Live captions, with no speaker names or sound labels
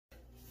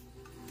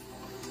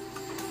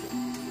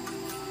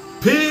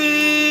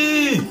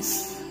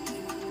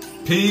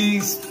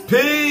Peace,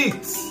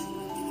 peace.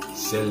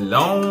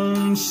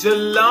 Shalom,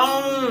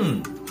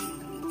 shalom.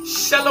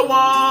 Shalom.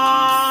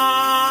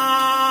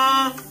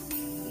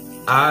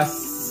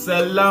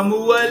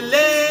 Assalamu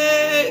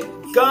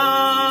alaikum.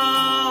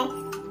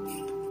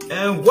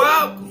 And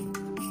welcome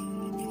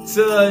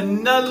to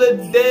another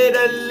day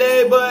to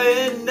labor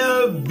in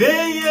the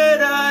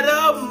vineyard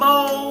of the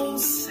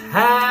Most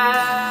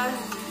High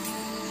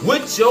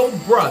with your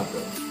brother.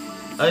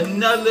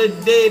 Another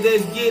day to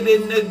get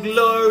in the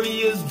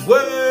glorious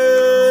word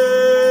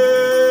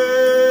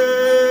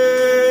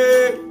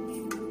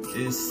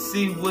to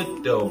see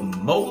what the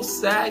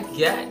Most High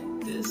got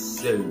to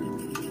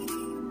serve.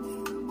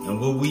 And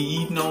what we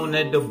eating on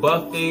at the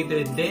buffet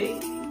today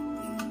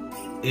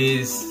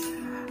is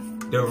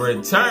the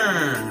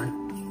return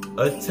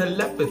of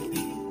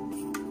telepathy,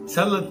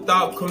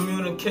 telethought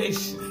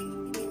communication,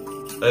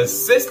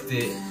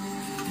 assisted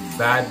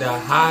by the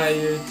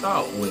higher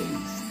thought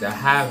waves. The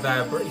high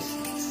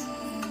vibrations.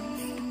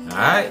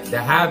 Alright?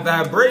 The high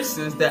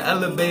vibrations, the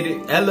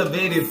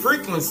elevated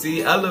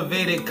frequency,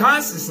 elevated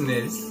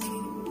consciousness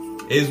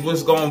is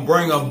what's gonna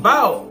bring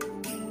about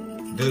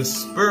the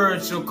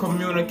spiritual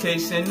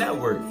communication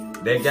network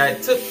that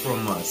got took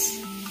from us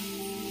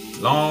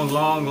long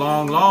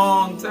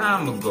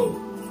time ago.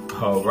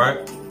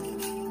 Alright?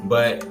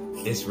 But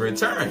it's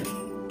returning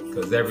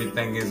because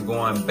everything is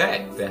going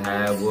back to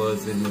how it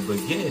was in the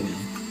beginning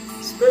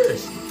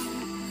spiritually.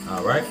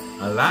 Alright,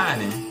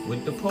 aligning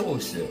with the pole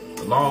shift.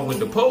 Along with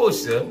the pole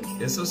shift,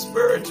 it's a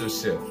spiritual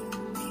shift.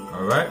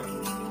 Alright,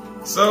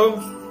 so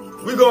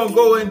we're gonna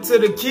go into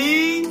the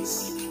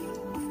keys.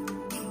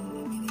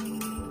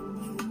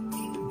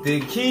 The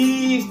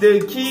keys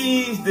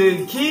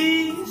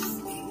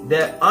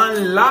that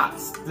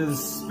unlocks the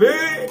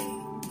spirit.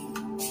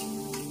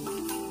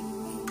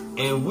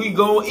 And we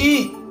gonna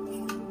eat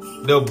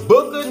the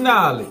book of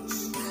knowledge,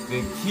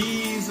 the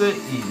keys of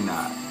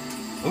Enoch.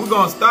 We're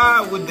going to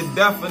start with the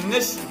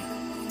definition.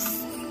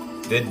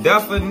 The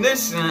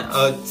definition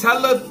of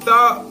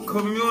telethought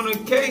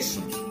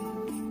communication.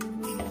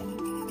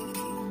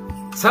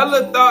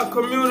 Telethought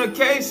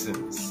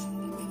communications.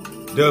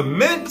 The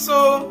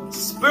mental,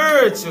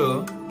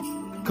 spiritual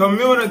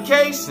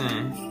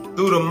communication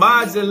through the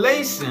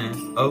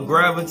modulation of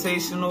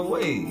gravitational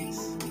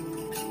waves.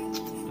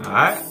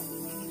 Alright?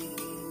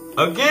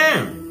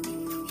 Again,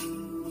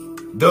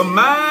 the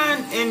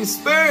mind and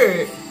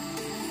spirit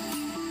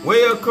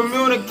way of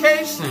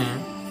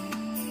communication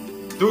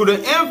through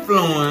the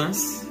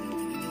influence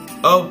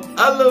of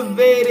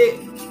elevated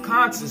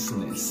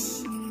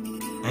consciousness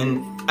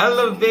and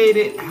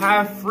elevated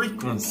high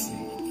frequency.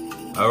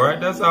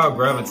 Alright, that's all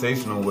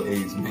gravitational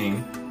waves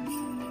mean.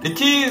 The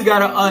keys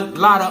got a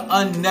lot of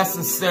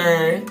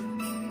unnecessary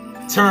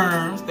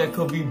terms that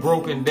could be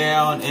broken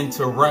down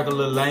into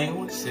regular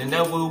language, and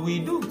that's what we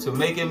do to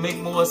make it make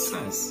more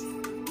sense.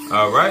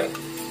 Alright,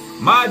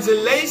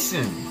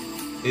 modulation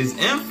is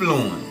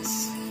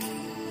influence.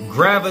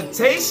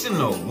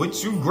 Gravitational,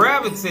 which you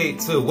gravitate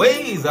to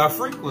waves are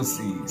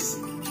frequencies.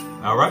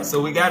 Alright, so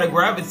we gotta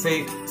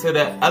gravitate to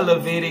the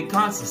elevated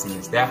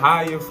consciousness, that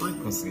higher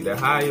frequency, the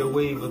higher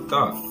wave of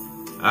thought.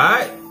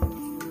 Alright,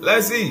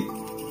 let's see.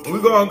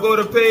 We're gonna go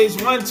to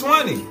page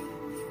 120,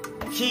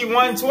 key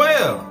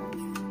 112.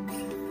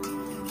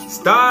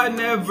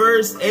 Starting at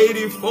verse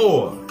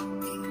 84.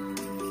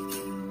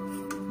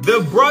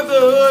 The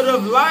Brotherhood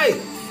of Light,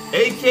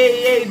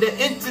 aka the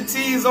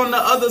entities on the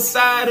other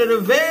side of the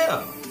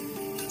veil,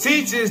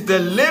 teaches the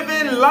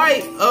living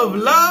light of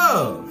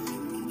love,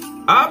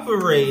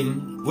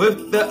 operating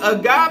with the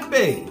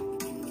agape,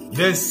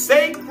 the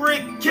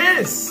sacred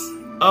kiss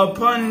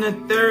upon the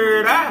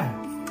third eye,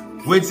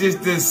 which is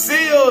the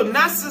seal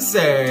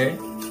necessary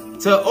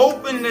to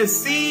open the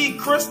seed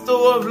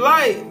crystal of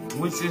light,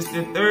 which is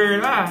the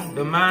third eye,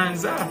 the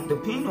mind's eye, the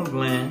pineal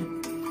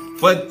gland,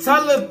 for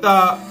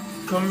telethought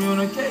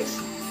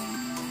communication.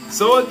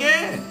 So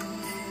again,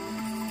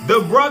 the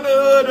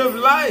Brotherhood of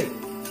Light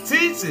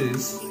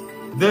teaches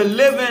the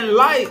living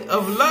light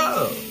of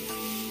love,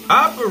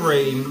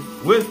 operating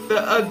with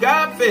the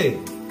agape,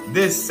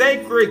 the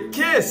sacred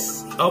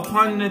kiss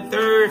upon the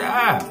third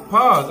eye.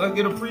 Pause, I'll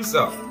get a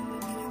precept.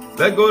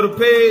 Let's go to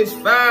page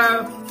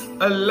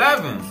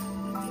 511.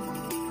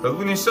 Because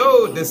we done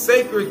showed the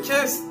sacred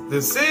kiss, the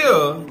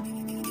seal,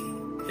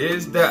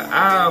 is the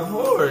eye of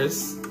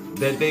Horus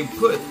that they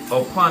put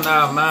upon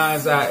our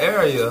mind's eye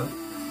area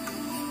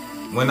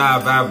when our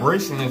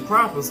vibration is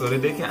proper so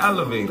that they can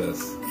elevate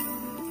us.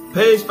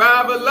 Page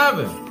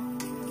 511,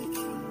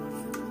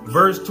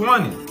 verse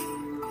 20.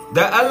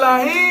 The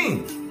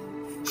Elohim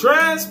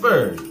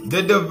transfer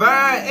the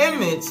divine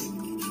image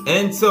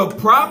into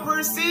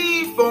proper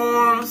seed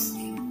forms,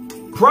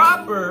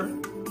 proper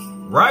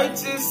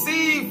righteous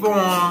seed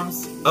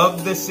forms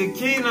of the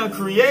Shekinah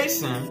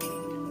creation,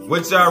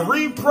 which are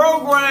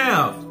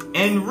reprogrammed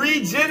and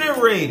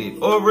regenerated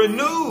or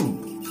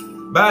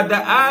renewed by the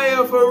eye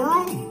of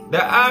Haru,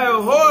 the eye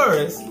of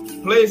Horus,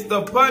 placed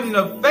upon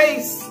the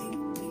face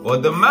or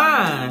the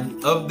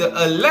mind of the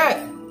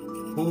elect,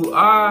 who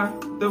are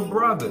the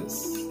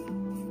brothers.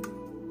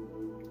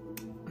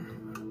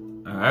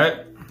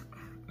 right,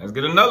 let's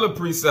get another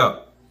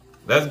precept.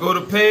 Let's go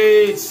to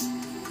page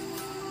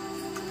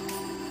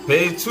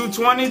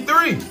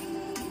 223,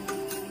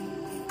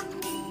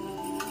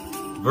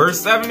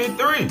 verse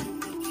 73.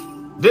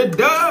 The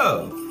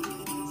dove,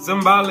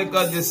 symbolic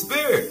of the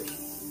spirit,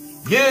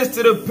 gives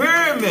to the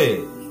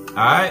pyramid. All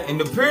right, and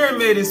the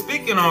pyramid is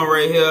speaking on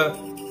right here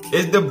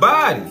is the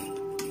body.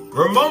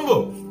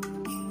 Remember,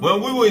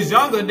 when we was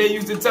younger, they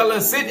used to tell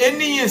us sit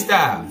Indian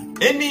style.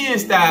 Indian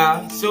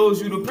style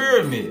shows you the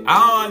pyramid. I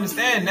don't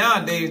understand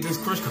nowadays this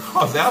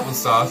crisscross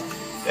applesauce.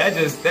 That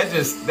just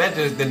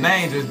the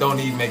name just don't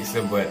even make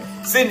sense. But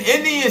sit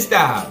Indian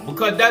style,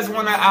 because that's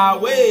one of our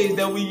ways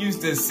that we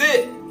used to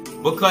sit,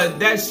 because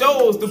that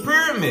shows the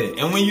pyramid.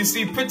 And when you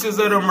see pictures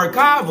of the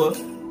Merkaba,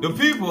 the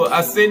people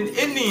are sitting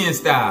Indian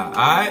style, all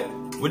right,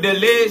 with their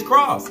legs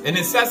crossed, and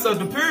it sets up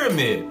the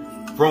pyramid.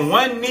 From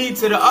one knee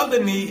to the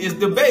other knee is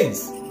the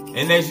base,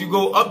 and as you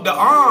go up the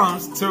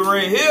arms to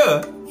right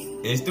here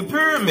is the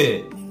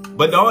pyramid.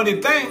 But the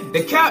only thing,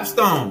 the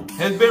capstone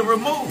has been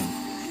removed,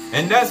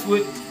 and that's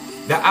what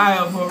the Eye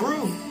of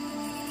Haru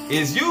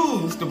is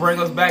used to bring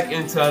us back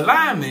into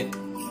alignment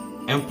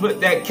and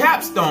put that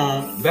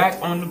capstone back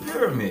on the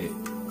pyramid.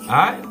 All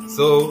right,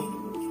 so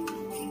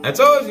I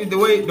told you the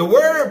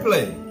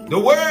wordplay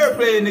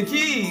and the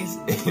keys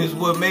is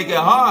what make it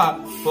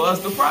hard for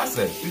us to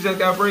process. You just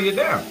gotta break it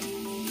down.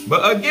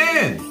 But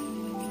again,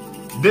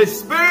 the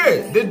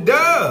spirit, the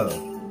dove,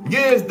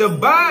 gives the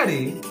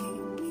body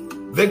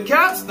the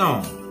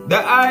capstone, the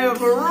Eye of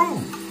Haru,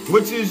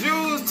 which is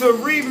used to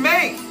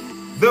remake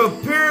the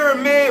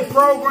pyramid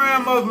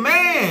program of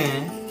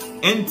man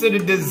into the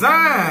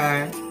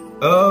design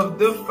of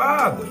the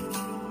Father,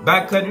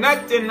 by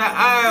connecting the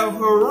Eye of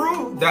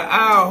Haru, the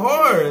Eye of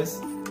Horus,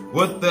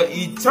 with the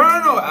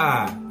eternal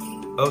eye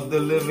of the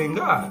living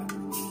God.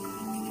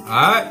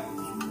 Alright?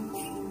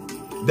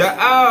 The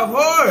Eye of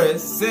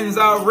Horus sends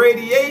out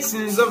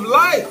radiations of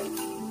light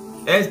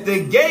as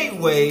the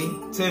gateway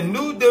to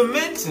new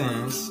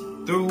dimensions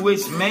through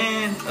which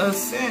man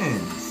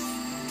ascends.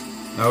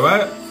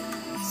 Alright?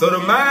 So the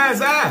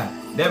mind's eye,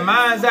 that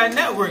mind's eye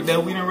network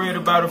that we done read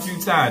about a few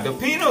times, the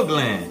pineal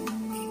gland,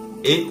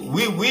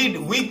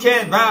 we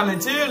can't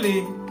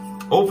voluntarily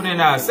open it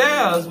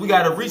ourselves. We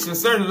got to reach a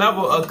certain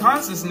level of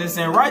consciousness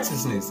and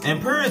righteousness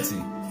and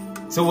purity.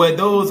 So where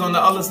those on the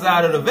other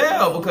side of the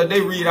veil, because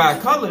they read our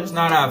colors,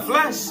 not our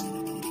flesh,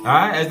 all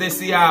right, as they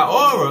see our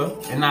aura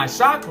and our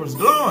chakras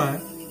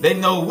glowing, they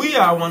know we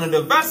are one of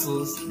the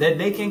vessels that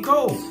they can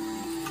code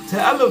to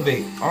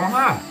elevate on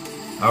high.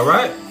 All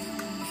right?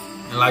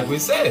 And like we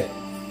said,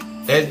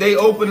 as they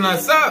open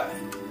us up,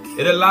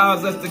 it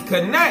allows us to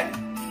connect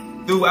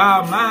through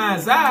our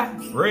mind's eye,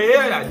 right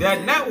here,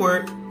 that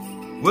network,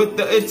 with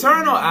the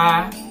eternal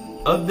eye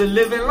of the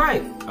living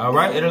light. All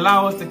right? It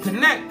allows us to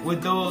connect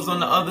with those on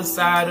the other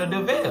side of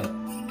the veil,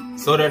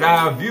 so that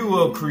our view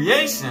of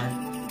creation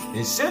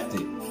is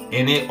shifted,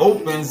 and it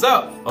opens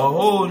up a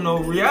whole new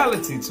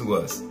reality to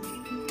us.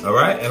 All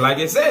right? And like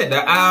I said,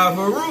 the Eye of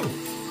Haru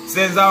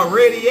sends out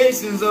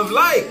radiations of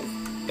light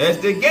as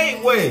the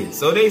gateway.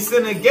 So they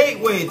send a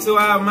gateway to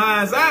our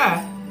mind's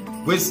eye,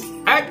 which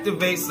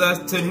activates us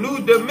to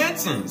new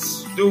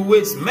dimensions through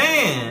which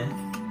man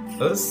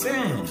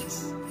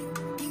ascends.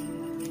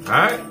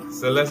 Alright,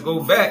 so let's go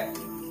back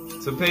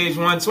to page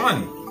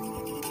 120.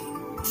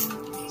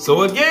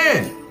 So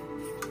again,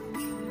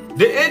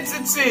 the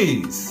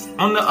entities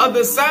on the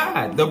other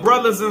side, the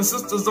brothers and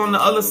sisters on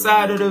the other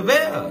side of the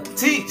veil,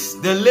 teach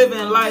the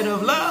living light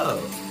of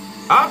love,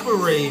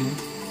 operating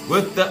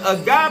with the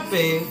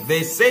agape,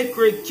 the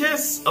sacred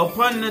kiss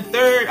upon the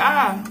third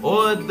eye,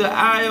 or the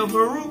Eye of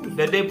Haru,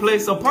 that they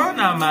place upon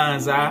our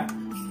mind's eye,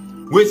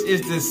 which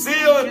is the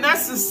seal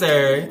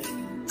necessary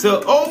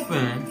to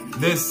open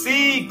the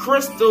seed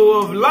crystal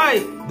of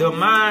light, the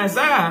mind's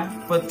eye,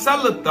 for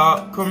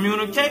telethought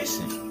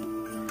communication.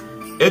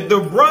 If the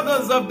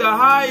brothers of the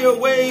higher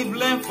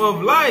wavelength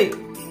of light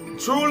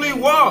truly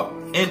walk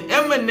and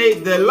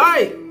emanate the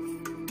light,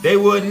 they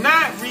will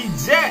not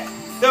reject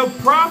the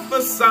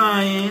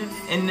prophesying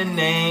in the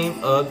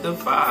name of the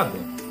Father,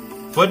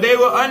 for they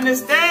will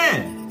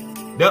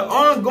understand the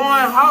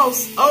ongoing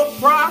house of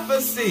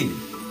prophecy.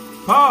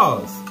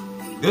 Pause.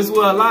 This is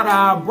where a lot of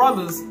our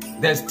brothers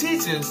that's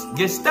teachers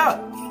get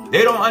stuck.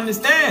 They don't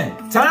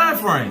understand time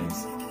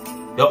frames.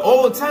 The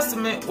Old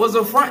Testament was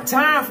a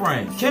time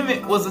frame.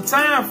 Kemet was a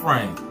time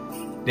frame.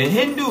 The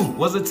Hindu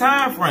was a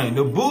time frame.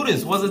 The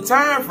Buddhist was a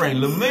time frame.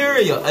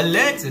 Lemuria,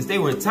 Atlantis, they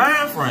were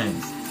time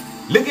frames.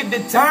 Look at the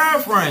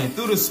time frame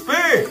through the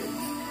spirit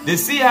to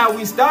see how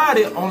we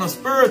started on a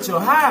spiritual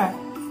high,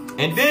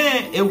 and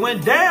then it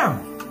went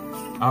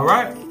down. All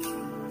right?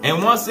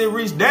 And once it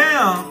reached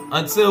down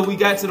until we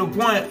got to the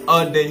point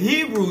of the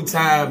Hebrew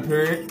time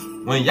period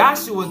when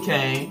Yahshua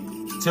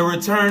came to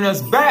return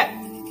us back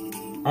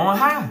on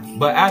high.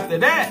 But after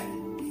that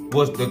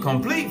was the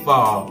complete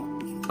fall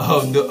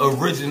of the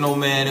original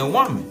man and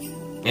woman.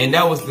 And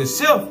that was the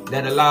shift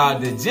that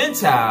allowed the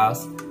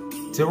Gentiles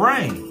to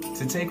reign,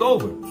 to take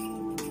over.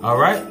 All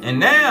right? And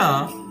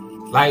now,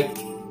 like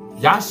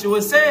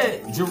Yahshua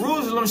said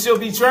Jerusalem shall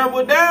be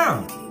trampled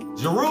down.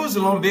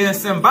 Jerusalem being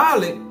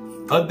symbolic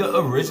of the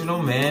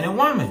original man and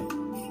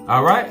woman.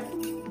 All right?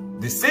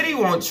 The city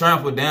won't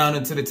trample down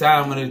until the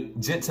time when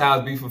the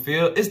Gentiles be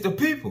fulfilled. It's the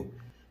people.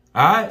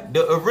 All right?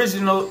 The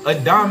original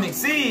Adamic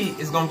seed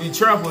is going to be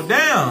trampled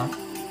down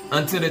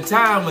until the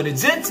time of the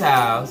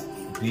Gentiles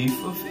be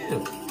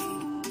fulfilled.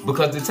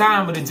 Because the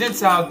time of the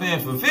Gentiles being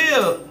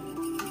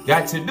fulfilled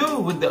got to do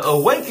with the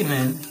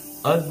awakening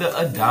of the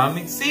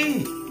Adamic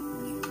seed.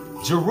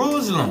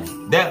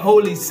 Jerusalem, that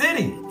holy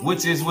city,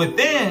 which is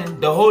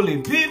within the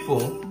holy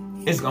people,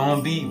 is going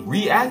to be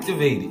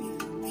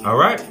reactivated. All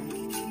right?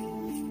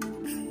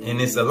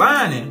 And it's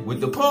aligning with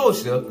the pole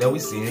shift that we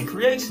see in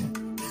creation.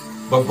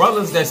 But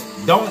brothers that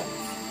don't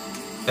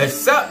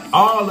accept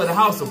all of the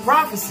house of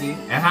prophecy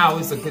and how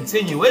it's a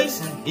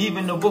continuation,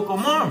 even the Book of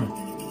Mormon.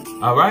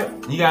 All right?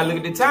 You got to look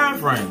at the time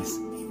frames.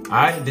 All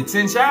right? The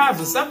 10 tribes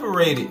are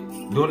separated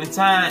during the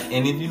time.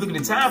 And if you look at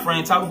the time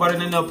frame, talk about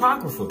it in the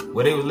Apocrypha,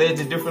 where they were led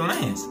to different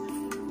lands.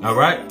 All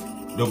right?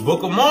 The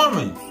Book of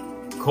Mormon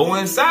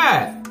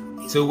coincide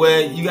to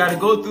where you got to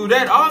go through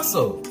that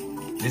also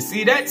to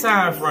see that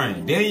time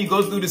frame. Then you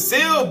go through the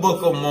sealed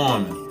Book of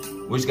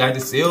Mormon, which got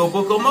the sealed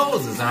Book of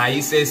Moses, and how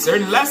he said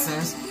certain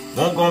lessons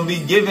won't gonna be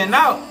given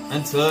out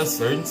until a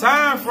certain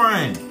time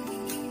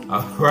frame.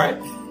 All right?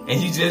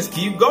 And you just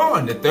keep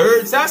going. The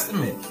Third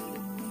Testament,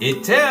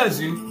 it tells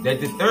you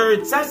that the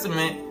Third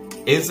Testament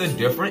is a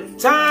different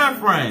time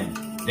frame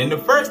than the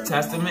First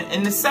Testament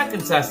and the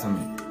Second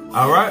Testament.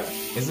 All right?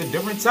 It's a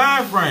different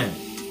time frame.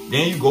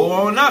 Then you go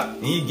on up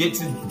and you get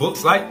to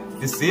books like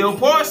the sealed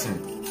portion.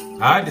 All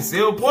right? The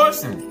sealed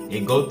portion,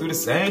 it go through the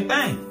same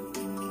thing.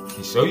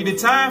 It show you the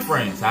time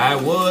frames, how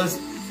it was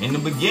in the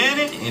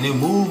beginning, and then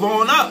move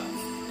on up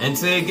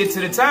until it get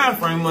to the time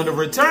frame of the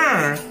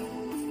return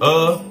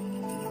of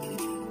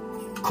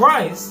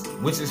Christ,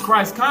 which is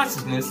Christ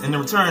consciousness, and the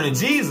return of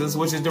Jesus,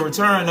 which is the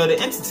return of the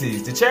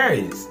entities, the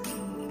chariots.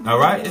 All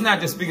right? It's not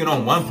just speaking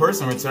on one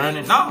person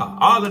returning. Nah,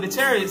 all of the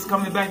chariots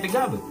coming back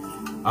together.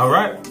 All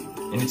right?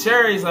 And the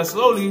chariots are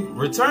slowly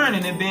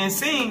returning and being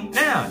seen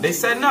now. They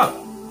setting up.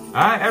 All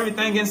right?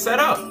 Everything getting set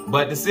up.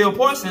 But the sealed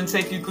portion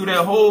take you through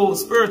that whole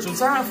spiritual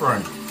time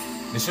frame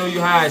to show you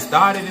how it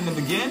started in the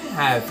beginning,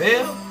 how it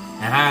failed,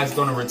 and how it's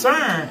going to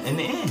return in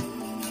the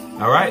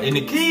end. All right? And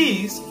the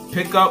keys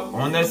pick up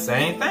on that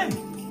same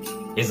thing.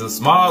 It's a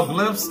small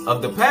glimpse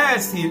of the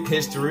past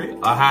history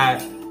of how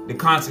the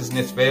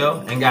consciousness fell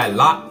and got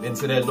locked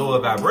into that lower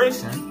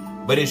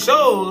vibration. But it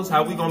shows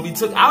how we're going to be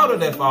took out of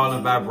that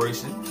fallen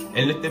vibration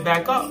and lifted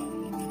back up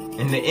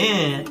in the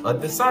end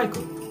of the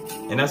cycle.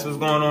 And that's what's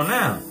going on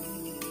now.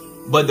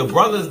 But the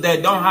brothers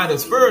that don't have the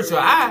spiritual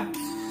eye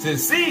to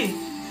see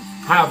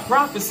how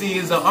prophecy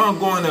is an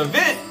ongoing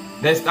event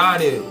that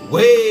started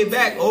way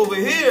back over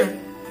here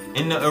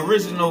in the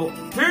original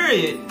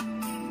period,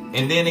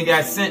 and then it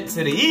got sent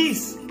to the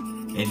east,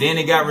 and then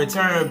it got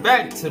returned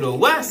back to the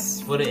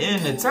west for the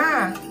end of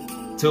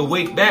time to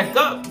wake back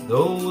up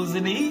those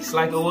in the east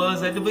like it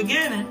was at the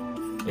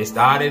beginning. It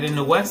started in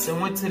the west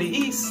and went to the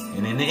east,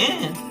 and in the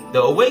end,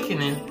 the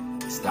awakening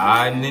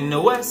starting in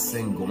the west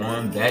and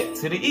going back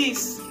to the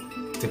east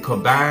to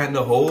combine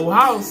the whole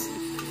house.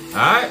 All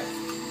right?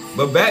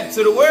 But back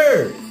to the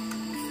word.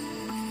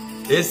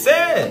 It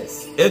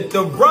says, if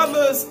the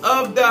brothers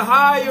of the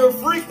higher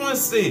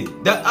frequency,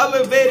 the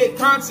elevated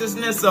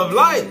consciousness of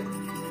light,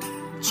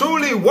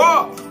 truly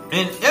walk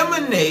and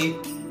emanate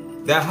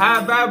the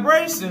high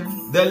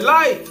vibration, the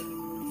light,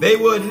 they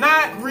will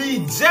not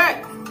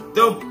reject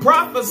the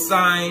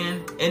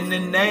prophesying in the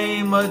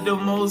name of the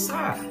Most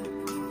High.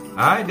 All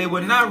right? They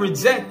will not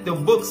reject the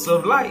books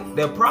of light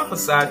that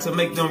prophesy to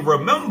make them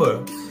remember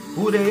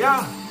who they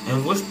are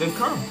and what's to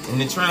come and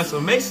the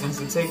transformations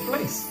to take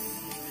place.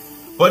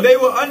 But they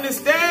will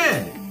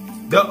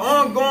understand the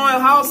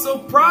ongoing house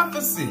of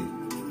prophecy,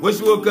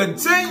 which will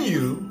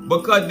continue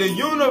because the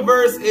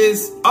universe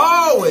is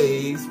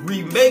always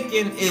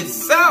remaking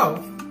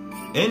itself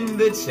in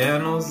the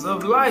channels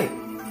of light.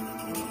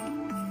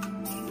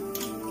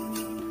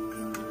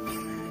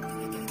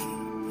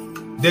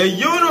 The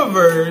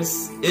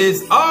universe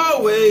is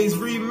always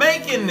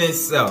remaking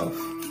itself.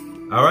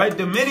 All right,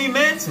 the many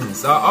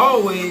mansions are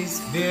always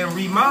being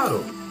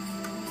remodeled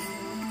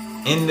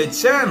in the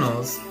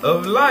channels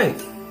of light.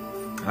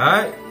 All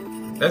right,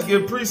 let's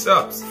get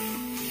precepts.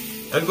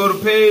 Let's go to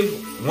page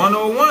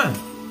 101.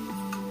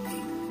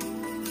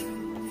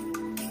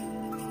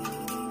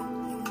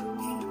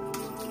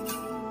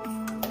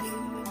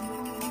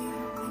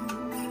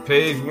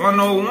 Page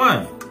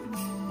 101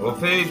 or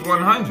page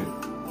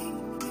 100.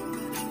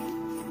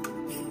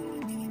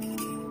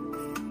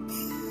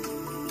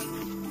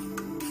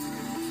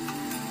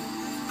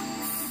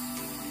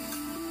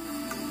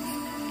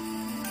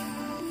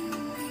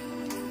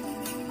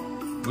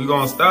 We're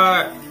going to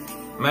start,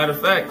 matter of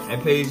fact,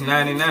 at page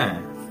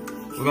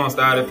 99. We're going to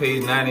start at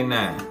page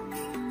 99.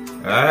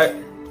 All right?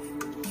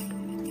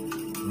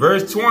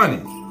 Verse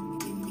 20.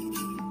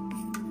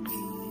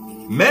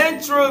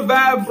 Mantra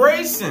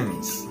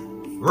vibrations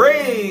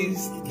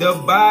raise the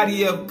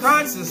body of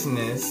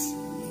consciousness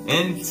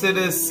into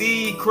the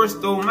seed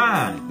crystal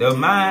mind, the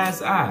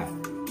mind's eye.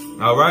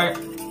 All right.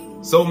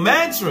 So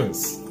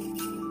mantras.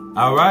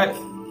 All right.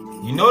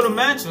 You know the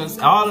mantras,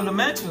 all of the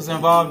mantras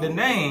involve the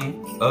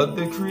name of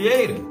the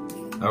creator.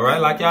 All right.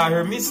 Like y'all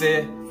heard me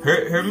say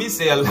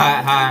a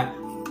lot.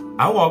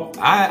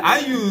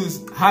 I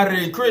use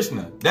Hare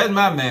Krishna. That's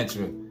my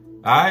mantra. All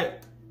right.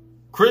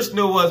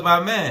 Krishna was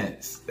my man.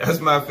 That's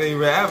my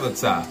favorite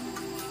avatar.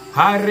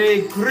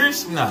 Hare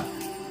Krishna.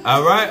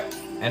 All right.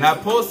 And I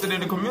posted in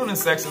the community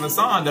section a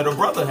song that a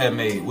brother had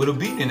made with a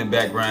beat in the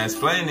background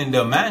explaining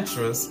the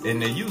mantras and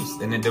the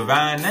use and the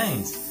divine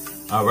names.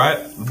 All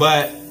right.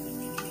 But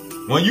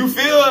when you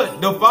feel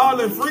the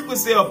falling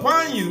frequency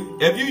upon you,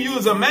 if you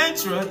use a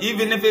mantra,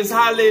 even if it's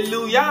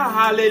hallelujah,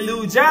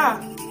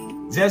 hallelujah,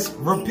 just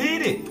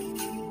repeat it.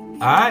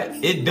 All right.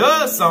 It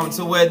does something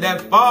to where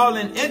that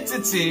fallen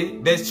entity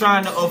that's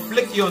trying to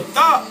afflict your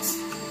thoughts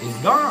is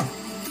gone.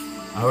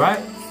 All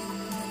right.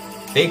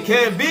 They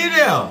can't be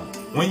there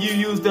when you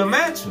use the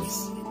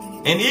mantras.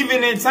 And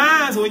even in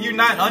times when you're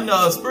not under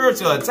a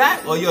spiritual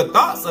attack or your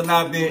thoughts are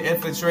not being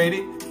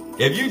infiltrated,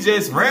 if you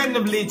just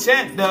randomly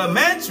chant the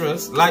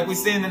mantras, like we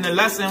seen in the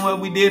lesson where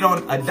we did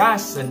on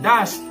Adash,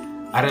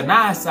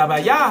 Adonai,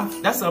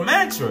 Sabayah, that's a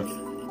mantra.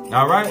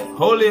 All right.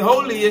 Holy,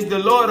 holy is the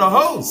Lord of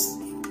hosts.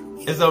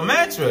 It's a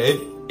mantra.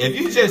 If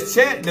you just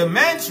chant the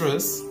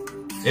mantras,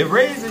 it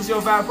raises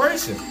your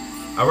vibration.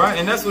 All right.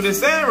 And that's what it's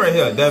saying right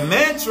here. The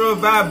mantra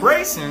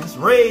vibrations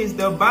raise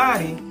the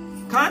body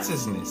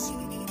consciousness.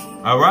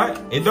 All right.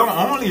 It don't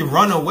only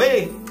run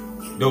away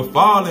the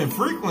falling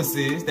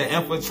frequencies that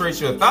infiltrate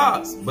your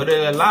thoughts, but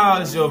it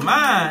allows your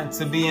mind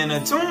to be in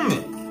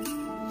attunement.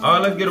 All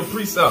right, let's get a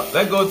precept.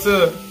 Let's go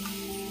to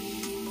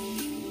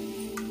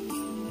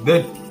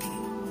the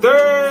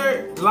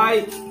third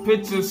light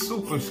picture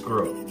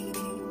superscript.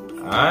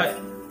 All right.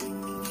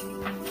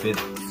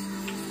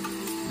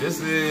 This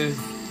is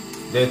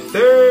the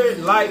third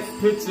light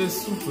picture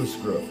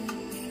superscript.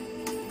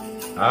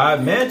 All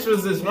right.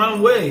 Mantras is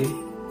one way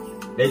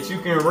that you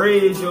can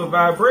raise your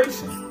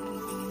vibration.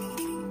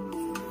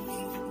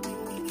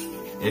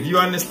 If you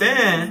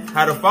understand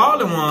how the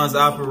fallen ones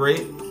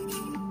operate,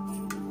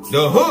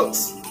 the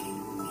hooks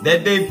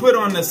that they put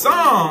on the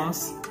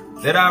songs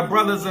that our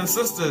brothers and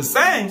sisters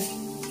sing,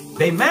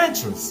 they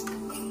mantras.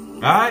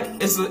 All right?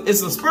 It's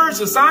a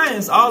spiritual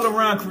science all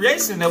around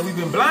creation that we've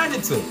been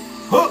blinded to.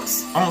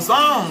 Hooks on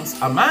songs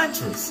are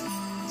mantras.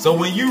 So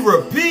when you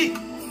repeat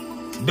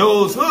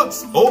those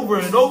hooks over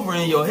and over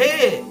in your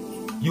head,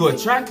 you're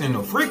attracting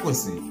a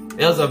frequency.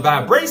 There's a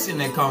vibration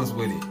that comes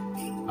with it.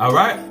 All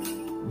right?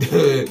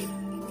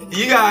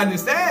 You gotta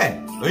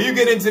understand. When you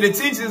get into the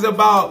teachings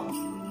about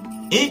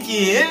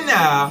Enki and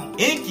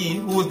Enki,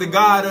 who was the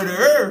god of the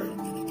earth,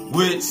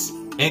 which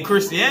in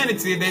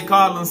Christianity they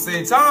call him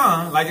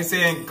Satan, like it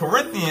said in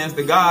Corinthians,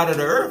 the god of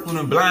the earth who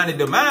done blinded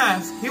the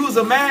minds, he was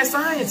a mad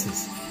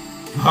scientist.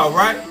 All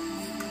right?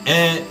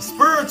 And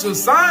spiritual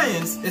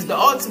science is the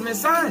ultimate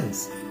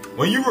science.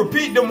 When you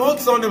repeat them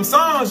hooks on them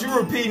songs, you're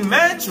repeating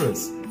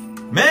mantras.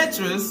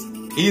 Mantras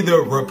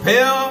either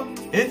repel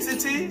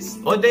entities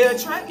or they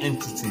attract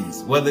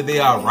entities, whether they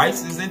are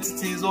righteous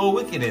entities or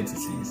wicked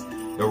entities.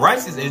 The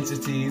righteous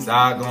entities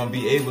are going to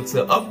be able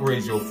to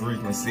upgrade your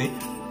frequency.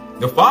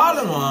 The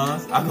fallen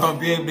ones are going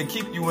to be able to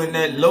keep you in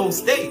that low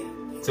state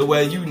to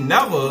where you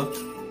never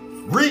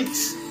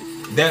reach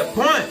that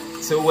point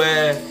to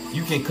where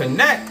you can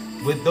connect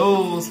with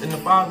those in the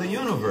Father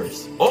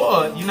universe.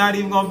 Or you're not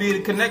even going to be able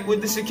to connect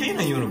with the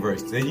Shekinah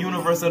universe, the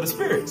universe of the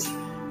spirits.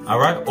 All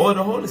right? Or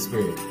the Holy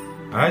Spirit.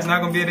 All right? It's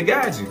not going to be able to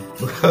guide you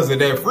because of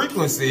that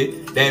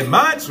frequency, that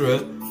mantra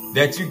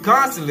that you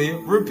constantly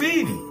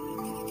repeating.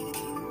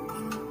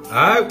 All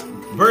right?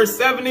 Verse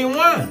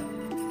 71.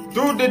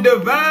 Through the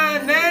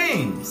divine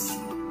names,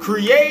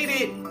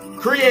 creativity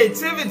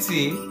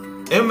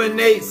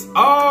emanates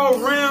all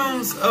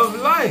realms of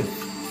life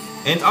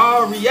and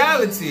all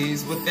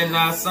realities within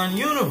our sun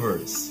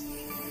universe.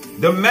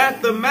 The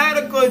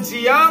mathematical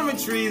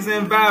geometries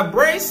and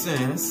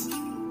vibrations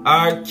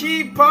are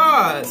key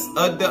parts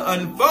of the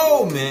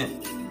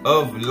unfoldment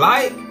of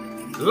life,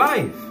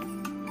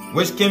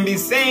 which can be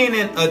seen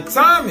in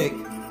atomic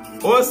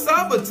or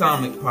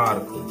subatomic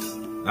particles.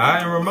 All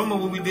right, and remember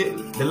when we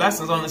did the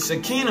lessons on the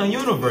Shekinah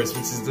universe,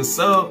 which is the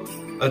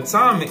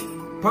subatomic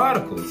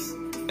particles,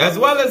 as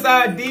well as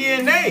our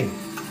DNA.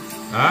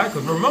 All right,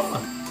 because remember,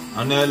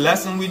 on the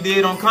lesson we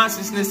did on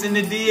consciousness in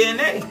the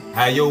DNA,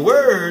 how your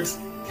words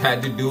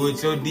had to do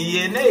with your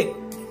DNA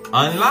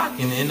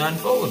unlocking and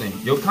unfolding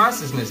your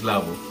consciousness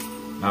level.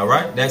 All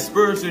right, that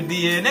spiritual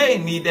DNA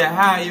need that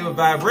higher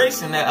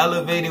vibration, that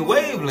elevated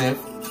wavelength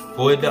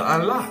for it to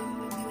unlock.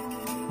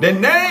 The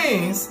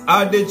names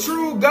are the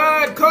true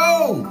God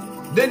code.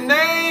 The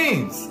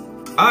names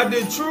are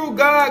the true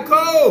God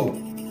code.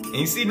 And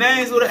you see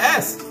names with an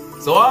S.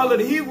 So all of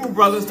the Hebrew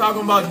brothers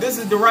talking about this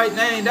is the right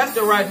name, that's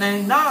the right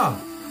name. Nah,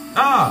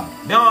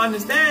 they don't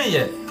understand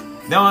yet.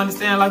 They don't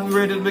understand, like we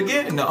read at the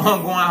beginning, the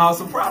ongoing house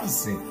of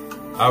prophecy.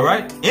 All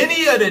right?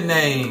 Any of the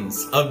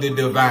names of the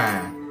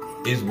divine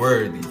is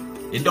worthy.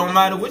 It don't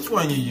matter which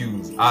one you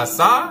use.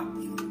 Asa,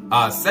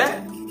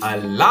 Aset,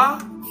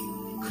 Allah,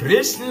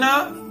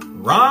 Krishna,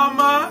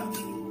 Rama.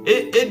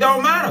 It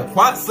don't matter.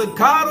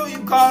 Quetzalcoatl,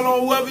 you call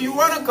on whoever you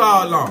want to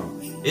call on.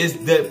 It's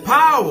the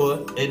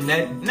power in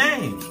that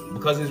name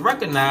because it's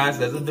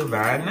recognized as a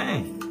divine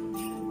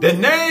name. The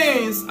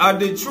names are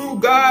the true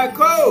God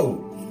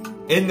code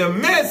in the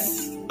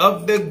midst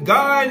of the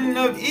Garden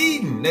of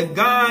Eden, the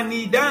Gan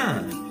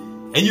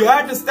Eden. And you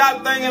have to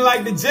stop thinking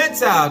like the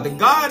Gentiles. The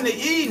Garden of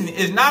Eden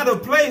is not a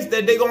place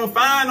that they're going to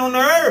find on the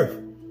earth.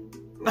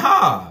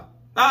 Nah,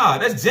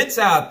 that's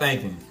Gentile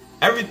thinking.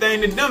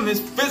 Everything to them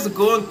is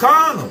physical and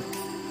carnal.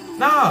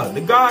 Nah,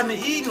 the Garden of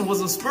Eden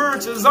was a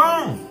spiritual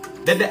zone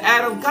that the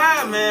Adam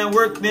God man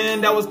worked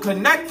in that was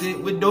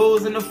connected with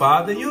those in the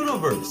Father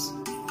universe,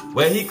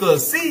 where he could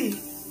see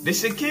the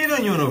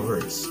Shekinah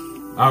universe.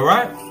 All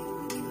right?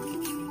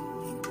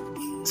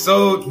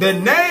 So the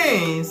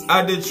names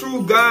are the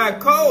true God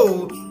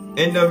code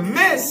in the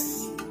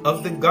midst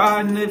of the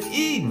Garden of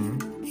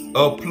Eden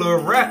of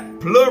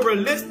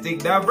pluralistic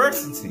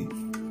diversity.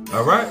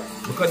 All right?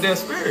 Because they're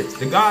spirits.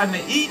 The Garden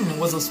of Eden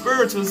was a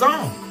spiritual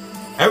zone.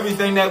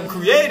 Everything that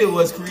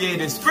was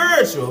created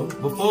spiritual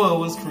before it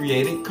was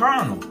created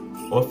carnal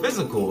or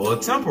physical or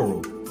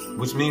temporal,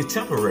 which means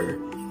temporary.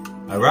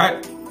 All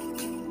right?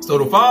 So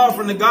the fall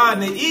from the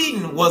Garden of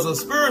Eden was a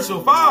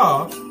spiritual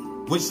fall,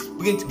 which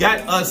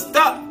got us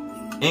stuck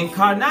in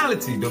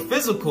carnality, the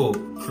physical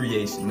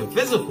creation, the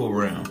physical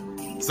realm.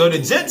 So the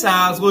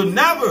Gentiles will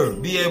never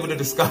be able to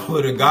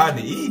discover the Garden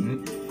of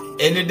Eden.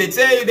 And if they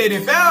tell you they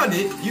didn't found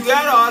it, you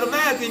gotta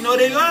automatically know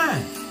they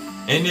lying.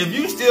 And if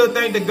you still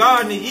think the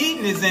Garden of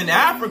Eden is in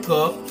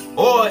Africa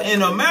or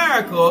in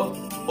America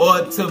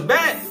or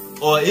Tibet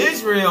or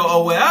Israel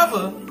or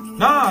wherever,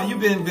 nah, you've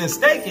been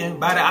mistaken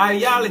by the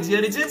ideology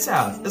of the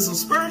Gentiles. It's a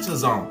spiritual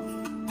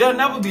zone. They'll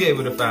never be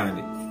able to find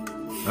it.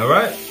 All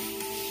right?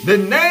 The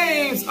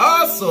names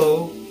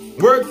also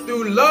work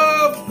through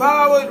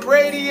love-powered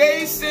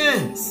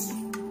radiations.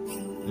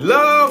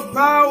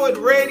 Love-powered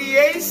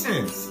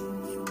radiations,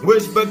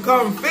 which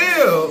become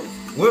filled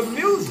with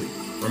music.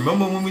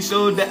 Remember when we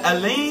showed the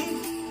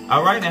Aline,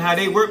 all right, and how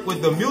they work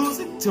with the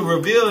music to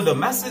reveal the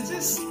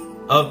messages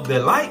of the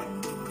light?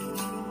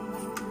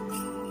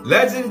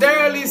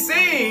 Legendarily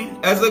seen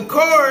as a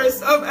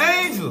chorus of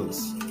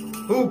angels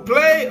who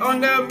play on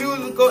their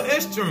musical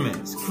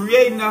instruments,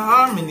 creating the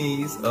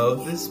harmonies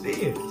of the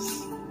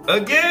spheres.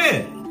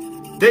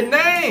 Again, the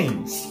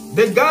names,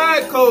 the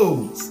God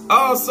codes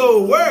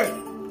also work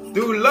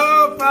through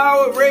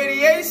love-powered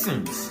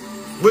radiations,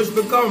 which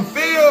become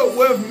filled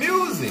with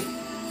music.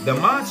 The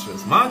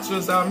mantras.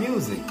 Mantras are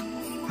music.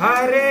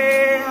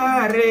 Hare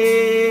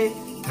Hare,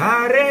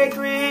 Hare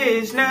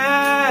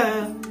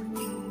Krishna.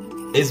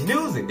 It's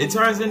music. It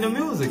turns into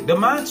music. The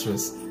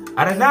mantras.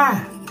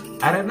 Adonai,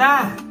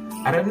 Adonai,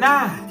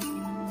 Adonai.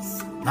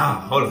 Nah,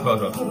 hold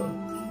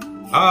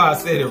on. Oh, I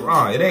said it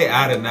wrong. It ain't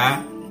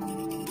Adonai.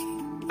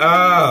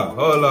 Oh,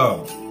 hold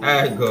on.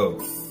 There it go.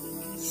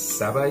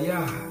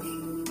 Sabaya.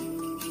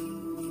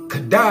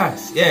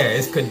 Kadash. Yeah,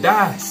 it's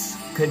Kadash.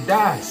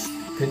 Kadash.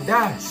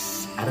 Kadash.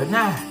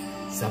 Adonai,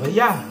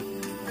 Sabaya,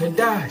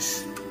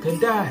 Kadash,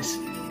 Kadash,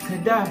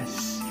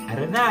 Kadash,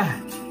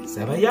 Adonai,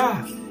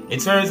 Sabaya. It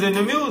turns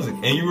into music,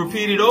 and you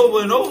repeat it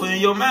over and over in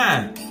your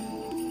mind.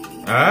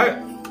 Alright?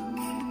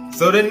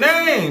 So the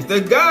names,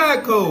 the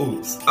God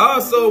codes,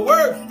 also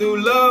work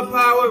through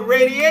love-powered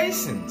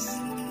radiations,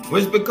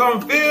 which become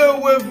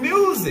filled with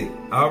music.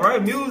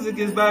 Alright? Music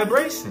is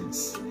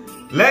vibrations.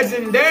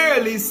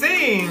 Legendarily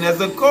seen as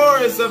a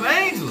chorus of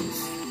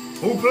angels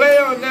who play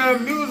on their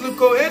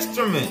musical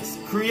instruments,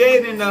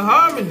 creating the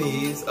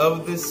harmonies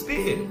of the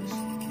spheres.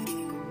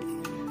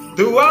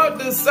 Throughout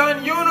the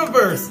sun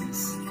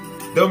universes,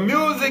 the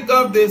music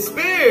of the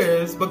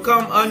spheres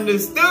become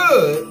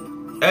understood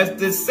as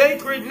the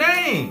sacred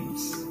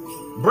names,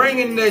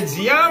 bringing the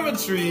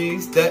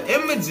geometries, the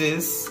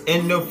images,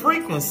 and the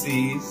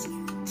frequencies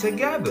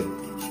together.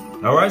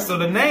 All right, so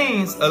the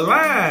names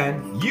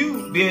align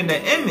you being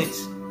the image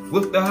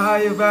with the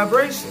higher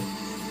vibration.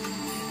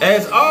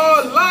 As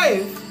all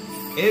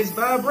life is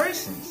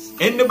vibrations.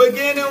 In the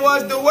beginning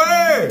was the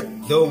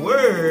Word. The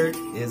Word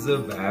is a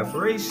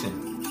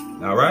vibration.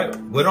 All right?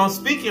 What I'm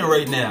speaking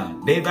right now,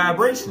 they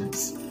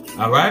vibrations.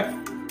 All right?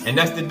 And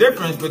that's the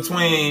difference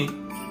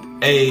between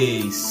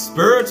a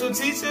spiritual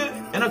teacher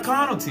and a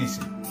carnal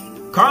teacher.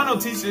 Carnal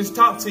teachers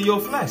talk to your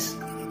flesh.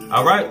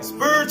 All right?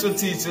 Spiritual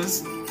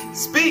teachers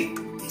speak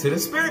to the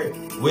spirit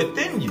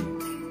within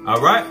you. All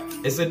right?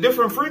 It's a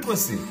different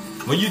frequency.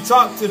 When you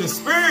talk to the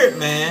spirit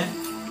man,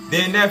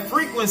 then that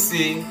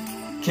frequency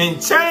can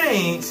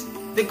change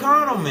the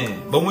carnal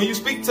man. But when you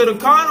speak to the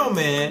carnal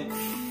man,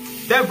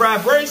 that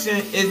vibration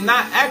is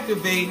not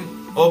activating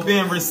or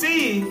being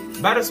received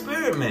by the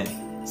spirit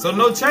man. So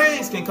no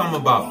change can come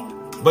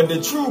about. But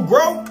the true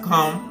growth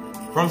comes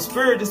from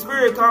spirit to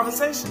spirit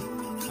conversation.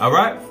 All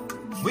right?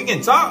 We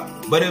can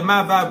talk, but if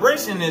my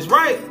vibration is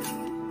right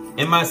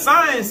and my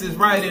science is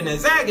right and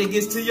exact, it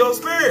gets to your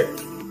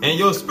spirit. And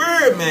your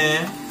spirit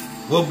man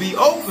will be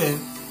open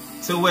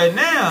to where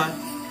now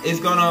it's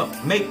gonna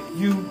make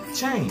you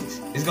change.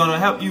 It's gonna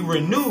help you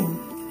renew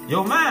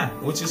your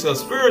mind, which is a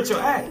spiritual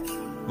act,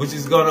 which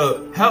is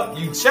gonna help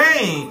you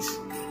change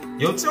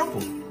your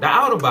temple, the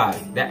outer body,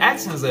 the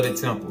actions of the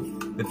temple,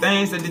 the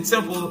things that the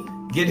temple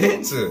get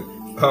into.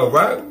 All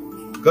right?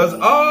 Because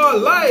all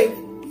life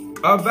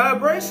are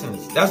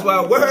vibrations. That's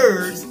why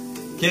words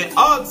can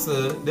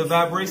alter the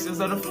vibrations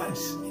of the flesh.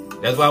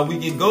 That's why we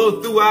can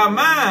go through our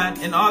mind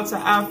and alter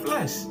our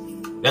flesh.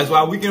 That's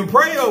why we can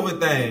pray over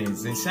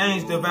things and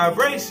change the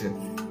vibration.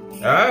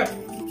 All right?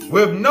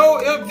 With no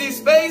empty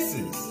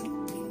spaces.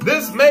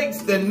 This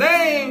makes the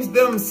names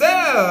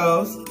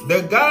themselves,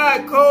 the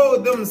God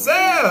code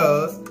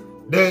themselves,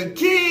 the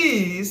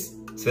keys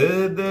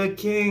to the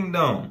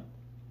kingdom.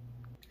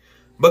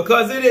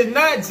 Because it is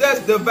not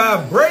just the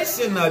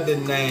vibration of the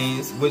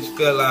names which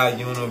fill our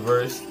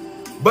universe,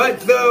 but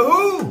the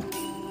who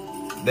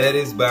that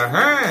is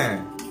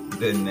behind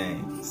the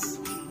names.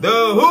 The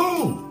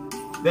who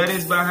that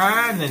is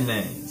behind the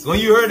names. When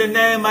you heard the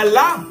name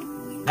Allah,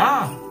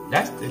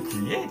 that's the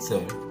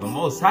creator, the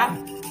most high.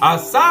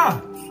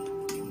 Asa.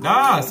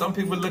 Some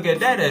people look at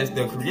that as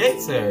the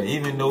creator,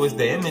 even though it's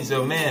the image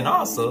of man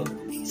also.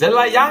 Just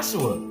like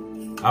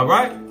Yahshua. All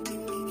right?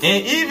 And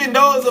even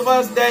those of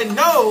us that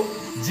know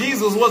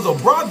Jesus was a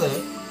brother,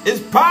 it's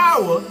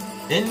power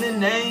in the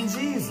name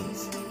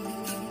Jesus.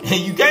 And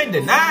you can't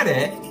deny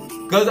that,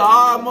 because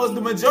almost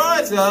the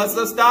majority of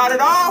us started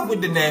off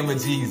with the name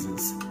of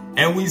Jesus.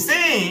 And we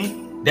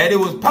seen that it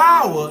was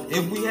power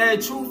if we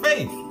had true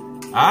faith.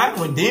 All right?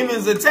 When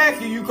demons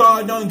attack you, you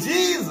called on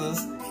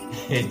Jesus,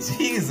 and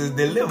Jesus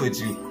delivered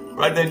you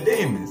from the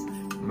demons.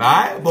 All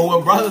right? But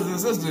when brothers and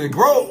sisters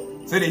grow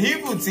to the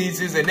Hebrew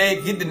teachers and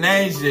they get the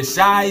names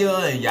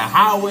Yeshaya and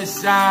Yahweh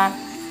Shai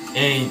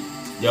and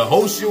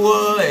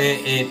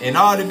Yehoshua and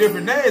all the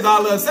different names,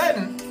 all of a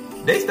sudden,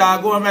 they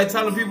start going back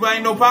telling people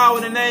ain't no power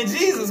in the name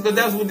Jesus, because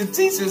that's what the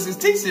teachers is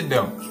teaching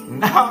them.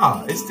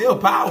 Nah, it's still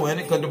power in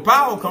it, because the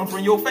power comes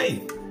from your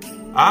faith.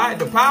 All right?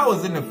 The power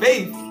is in the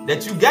faith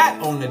that you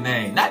got on the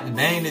name, not the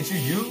name that you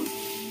use.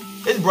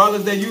 It's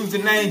brothers that use the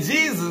name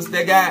Jesus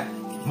that got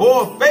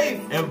more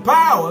faith and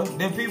power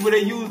than people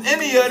that use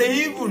any of the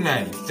Hebrew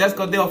names, just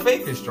because their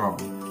faith is strong.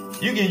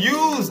 You can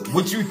use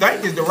what you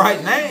think is the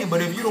right name,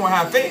 but if you don't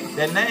have faith,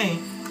 that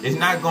name is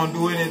not going to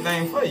do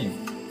anything for you.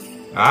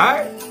 All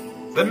right?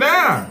 So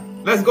now,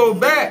 let's go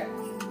back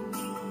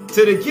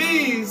to the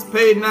keys,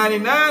 page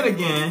 99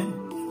 again,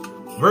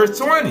 verse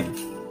 20.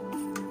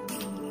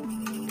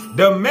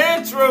 The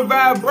mantra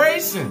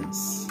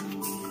vibrations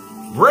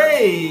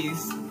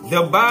raise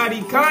the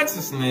body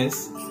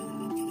consciousness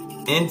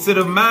into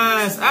the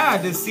mind's eye,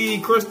 the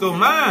seed crystal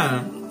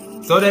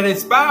mind, so that it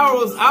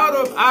spirals out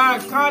of our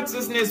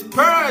consciousness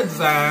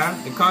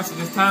paradigm, the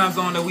consciousness time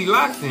zone that we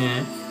locked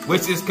in,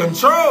 which is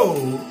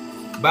controlled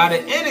by the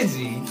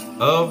energy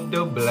of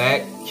the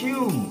black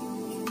cube.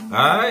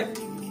 Alright?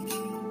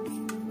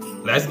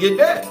 Let's get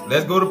that.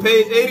 Let's go to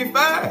page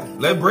 85.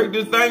 Let's break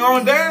this thing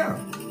on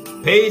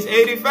down. Page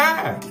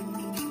 85.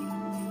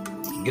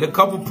 Get a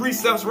couple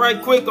precepts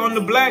right quick on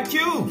the black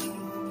cube.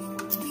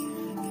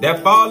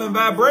 That falling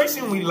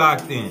vibration we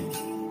locked in.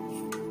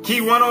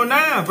 Key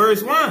 109,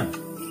 verse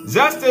 1.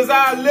 Just as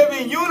our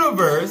living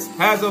universe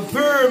has a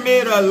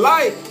pyramid of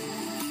light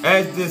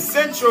as the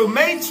central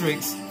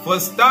matrix for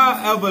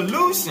star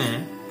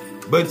evolution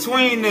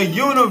between the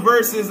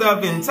universes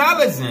of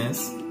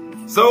intelligence,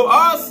 so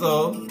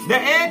also the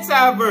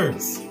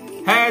antiverse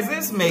has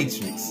its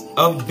matrix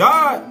of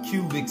dark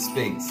cubic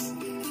space,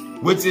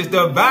 which is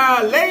the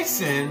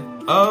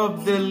violation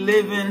of the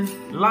living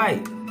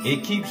light.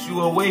 It keeps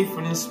you away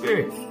from the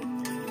spirit.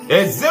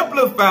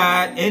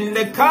 Exemplified in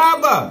the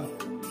Kaaba,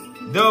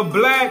 the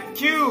black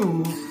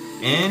cube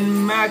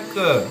in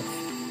Mecca.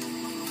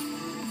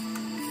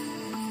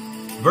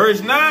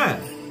 Verse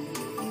 9.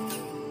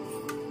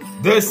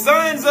 The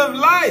sons of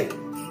light,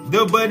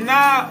 the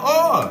B'nai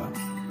Or,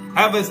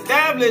 have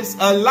established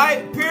a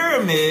light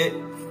pyramid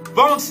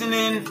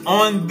functioning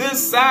on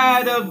this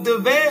side of the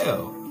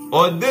veil,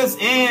 or this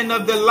end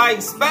of the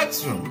light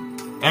spectrum,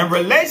 in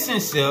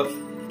relationship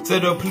to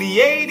the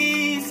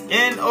Pleiades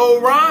and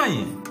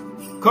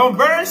Orion.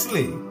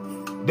 Conversely,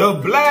 the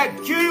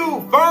black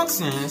cube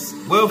functions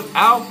with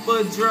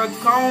Alpha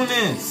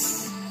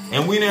Draconis.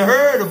 And we done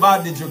heard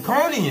about the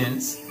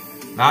Draconians.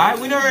 Alright,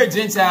 we done heard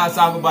Gentiles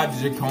talk about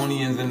the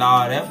Draconians and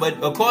all that,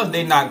 but of course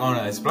they're not going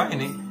to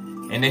explain it.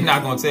 And they're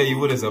not going to tell you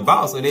what it's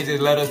about, so they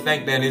just let us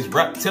think that it's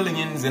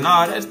reptilians and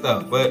all that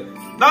stuff. But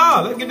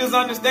no, look at this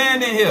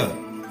understanding here.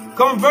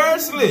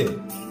 Conversely,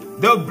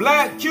 the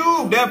black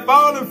cube, that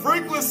falling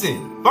frequency,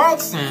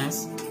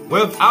 functions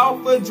with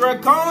Alpha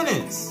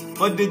Draconis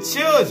for the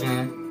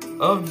children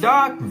of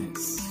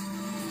darkness.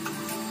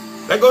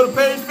 Let's go to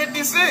page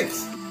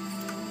 56.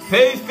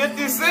 Page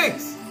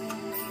 56.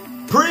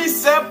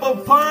 Precept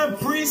upon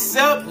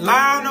precept,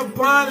 line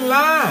upon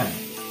line.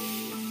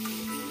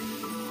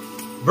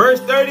 Verse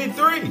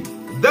 33.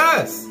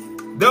 Thus,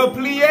 the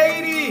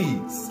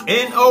Pleiades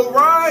and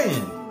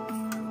Orion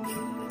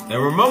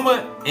And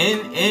remember,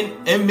 in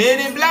Men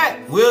in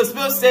Black, Will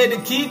Smith said the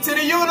key to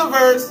the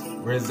universe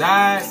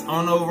resides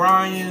on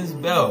Orion's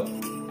belt.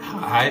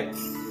 Alright?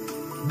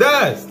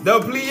 Thus, the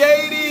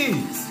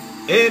Pleiades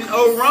in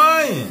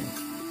Orion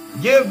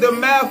give the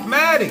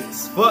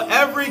mathematics for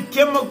every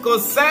chemical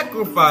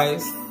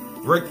sacrifice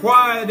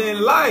required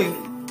in life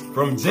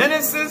from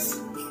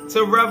Genesis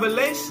to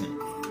Revelation.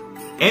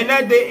 And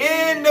at the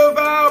end of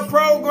our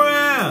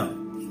program,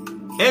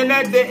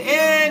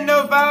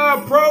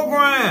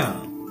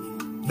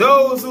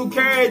 those who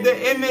carry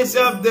the image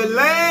of the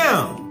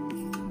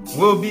Lamb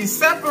will be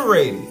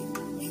separated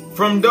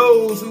from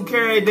those who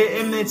carry the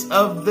image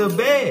of the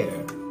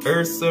bear,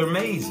 Ursa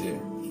Major,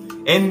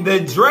 and the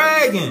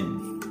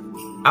dragon,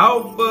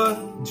 Alpha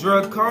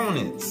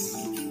Draconis.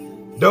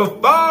 The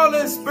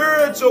fallen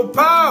spiritual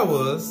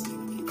powers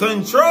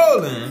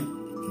controlling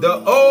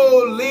the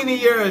old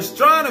linear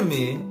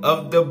astronomy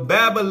of the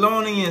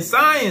Babylonian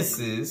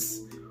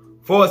sciences,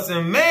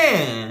 forcing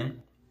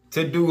man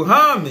to do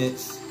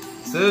homage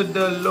to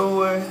the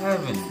lower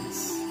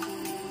heavens.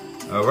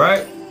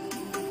 Alright?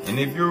 And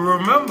if you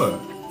remember,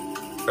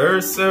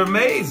 Ursa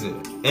Major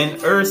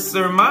and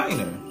Ursa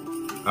Minor,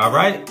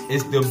 alright,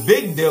 is the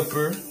Big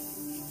Dipper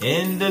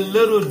and the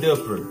Little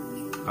Dipper.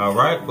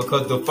 Alright?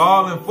 Because the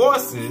fallen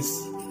forces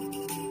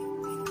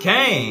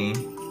came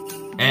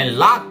and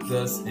locked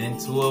us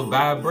into a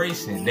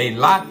vibration. They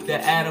locked the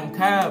Adam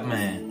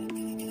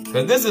Caveman.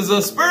 Because this is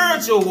a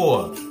spiritual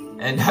war.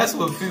 And that's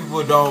what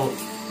people don't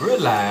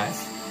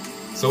realize.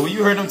 So when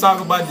you heard them talk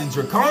about the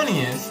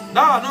Draconians,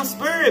 nah, them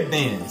spirit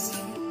beings.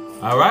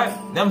 Alright?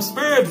 Them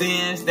spirit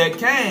beings that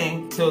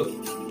came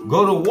to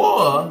go to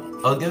war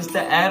against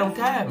the Adam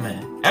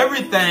Caveman.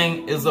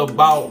 Everything is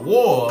about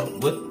war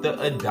with the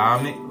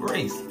Adamic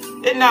race.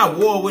 It's not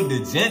war with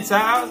the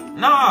Gentiles.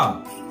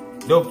 Nah.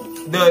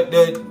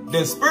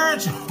 The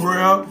spiritual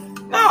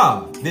realm,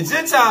 nah, the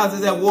Gentiles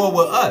is at war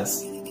with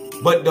us.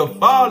 But the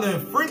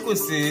fallen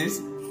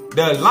frequencies,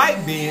 the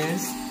light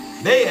beings,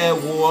 they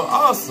at war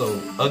also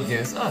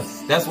against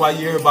us. That's why you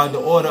hear about the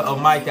order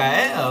of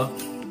Michael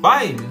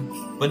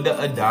fighting for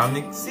the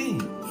Adamic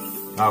seed.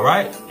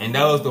 Alright? And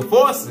those the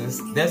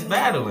forces that's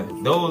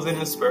battling, those in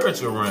the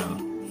spiritual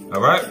realm.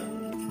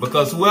 Alright?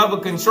 Because whoever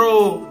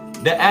controlled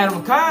the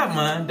Adam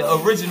Caveman, the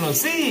original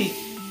seed,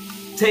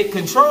 take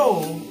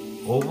control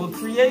over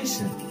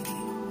creation.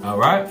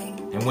 Alright?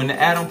 And when the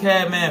Adam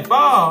Caveman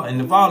fall and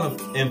the fallen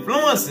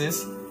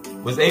influences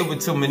was able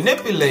to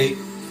manipulate,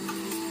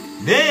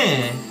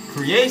 then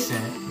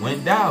creation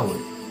went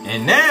downward.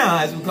 And now,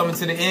 as we come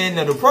into the end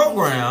of the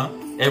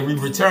program and we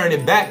return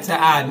it back to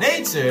our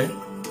nature,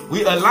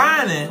 we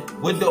aligning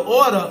with the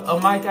order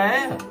of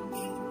Michael.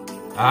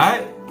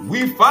 Alright?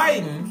 We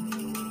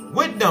fighting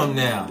with them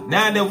now.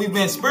 Now that we've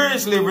been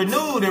spiritually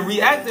renewed and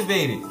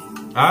reactivated.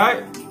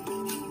 Alright?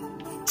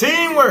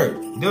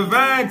 Teamwork,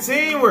 divine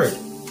teamwork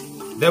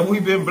that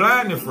we've been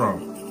blinded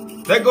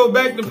from. Let's go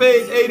back to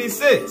page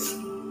 86.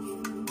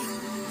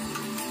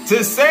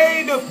 To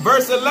say the,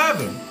 verse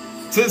 11,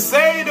 to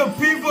say the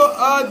people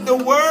of the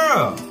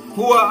world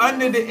who are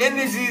under the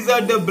energies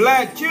of the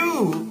black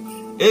cube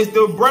is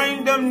to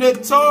bring them the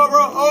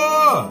Torah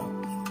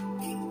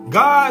or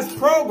God's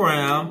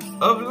program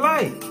of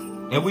light.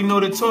 And we know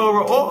the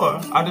Torah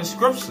or are the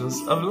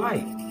scriptures of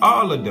light,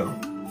 all of them.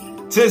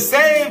 To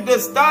save the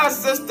star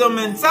system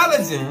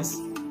intelligence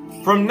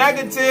from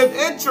negative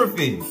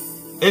entropy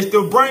is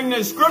to bring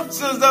the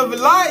scriptures of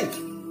light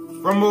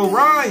from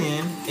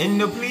Orion in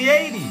the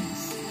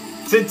Pleiades.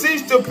 To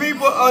teach the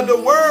people of the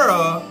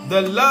world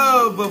the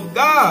love of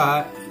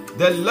God,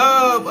 the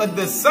love of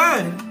the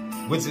Son,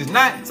 which is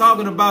not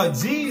talking about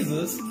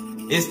Jesus,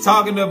 it's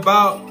talking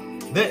about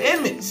the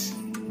image,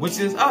 which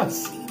is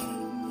us.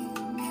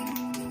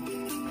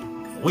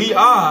 We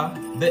are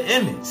the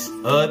image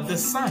of the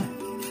Son.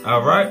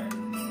 Alright?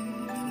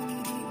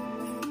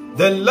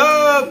 The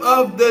love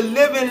of the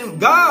living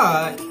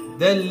God,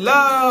 the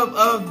love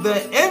of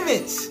the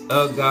image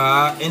of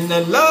God, and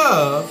the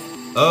love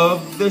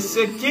of the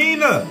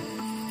Shekinah,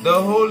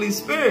 the Holy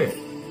Spirit.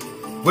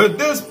 With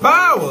this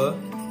power,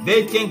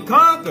 they can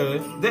conquer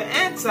the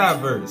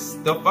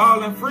antiverse, the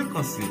fallen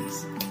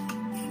frequencies.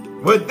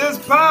 With this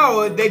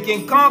power, they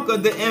can conquer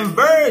the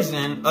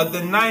inversion of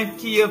the ninth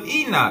key of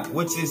Enoch,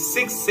 which is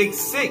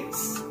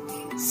 666.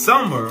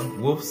 Summer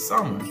with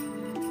summer.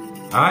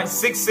 Alright,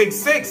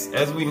 666,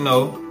 as we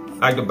know,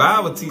 like the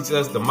Bible teaches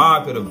us the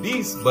mark of the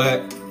beast,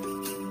 but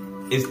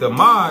it's the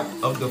mark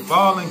of the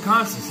fallen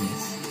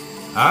consciousness.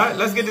 Alright,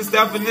 let's get this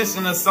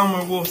definition of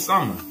summer with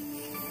summer.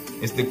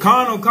 It's the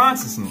carnal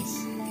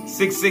consciousness,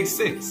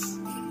 666.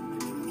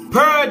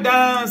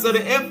 Paradigms of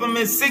the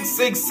infamous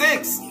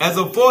 666 as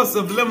a force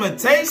of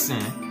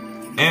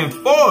limitation and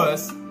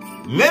force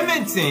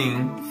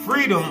limiting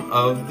freedom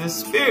of the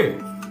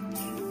spirit.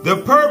 The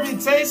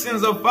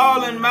permutations of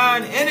fallen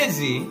mind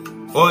energy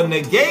or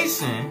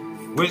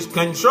negation, which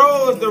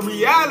controls the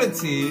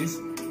realities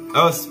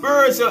of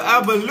spiritual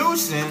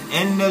evolution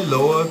in the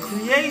lower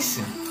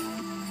creation.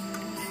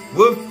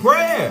 With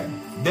prayer,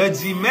 the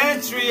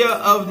gematria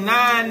of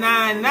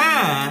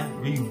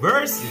 999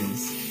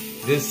 reverses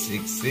the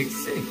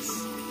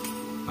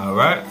 666. All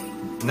right?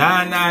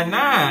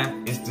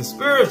 999 is the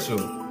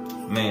spiritual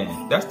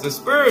man. That's the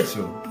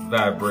spiritual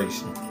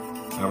vibration.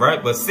 All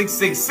right? But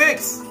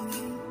 666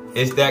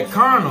 is that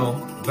carnal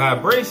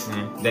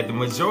vibration that the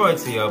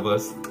majority of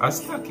us are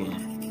stuck in.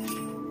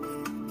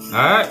 All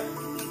right?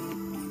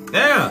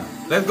 Now,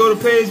 let's go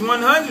to page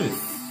 100.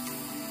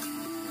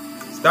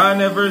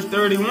 Starting at verse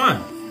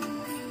 31.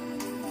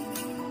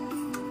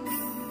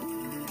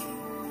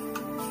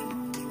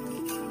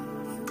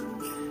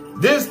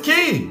 This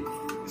key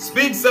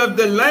speaks of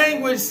the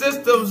language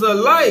systems of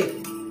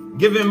light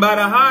given by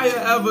the higher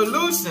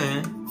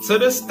evolution to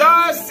the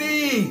star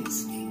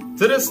seeds,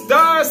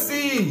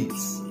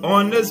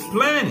 on this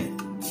planet,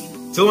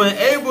 to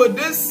enable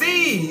this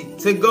seed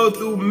to go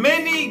through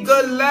many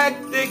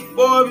galactic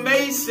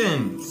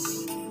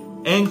formations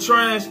and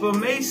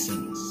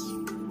transformations.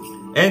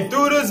 And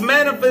through this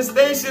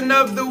manifestation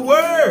of the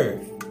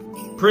word,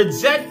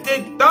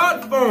 projected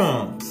thought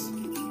forms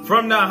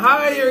from the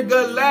higher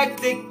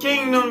galactic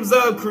kingdoms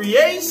of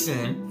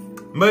creation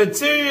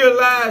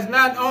materialize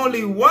not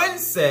only one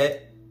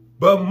set,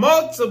 but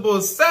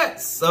multiple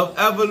sets of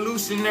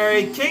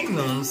evolutionary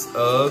kingdoms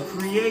of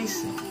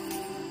creation.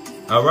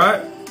 All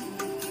right?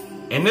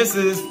 And this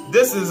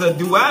is a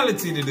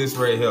duality to this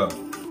right here.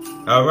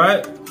 All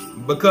right?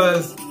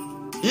 Because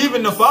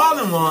even the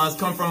fallen ones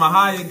come from a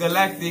higher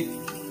galactic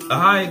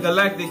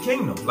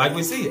kingdom, like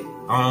we see it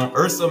on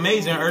Ursa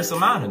Major and Ursa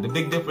Minor, the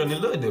big dipper and the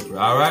little dipper.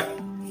 All right?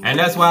 And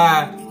that's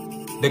why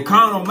the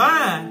carnal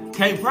mind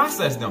can't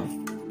process them.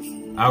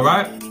 All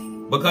right?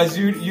 Because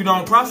you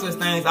don't process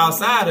things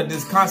outside of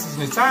this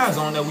consciousness time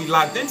zone that we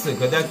locked into.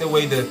 Because that's the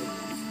way the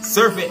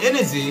serpent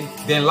energy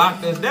then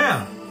locked us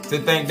down to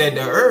think that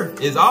the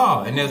earth is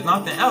all and there's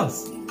nothing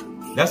else.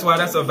 That's why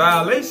that's a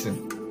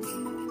violation.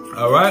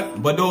 All right?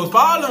 But those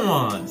fallen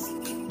ones,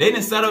 they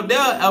didn't set up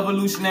their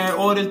evolutionary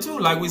order too.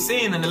 Like we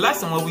seen in the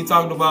lesson where we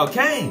talked about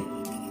Cain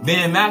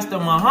being Master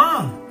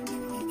Mahan.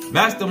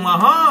 Master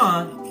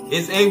Mahan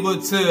is able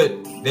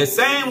to, the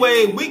same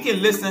way we can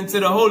listen to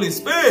the Holy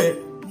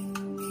Spirit,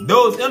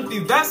 those empty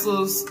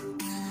vessels,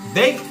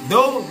 they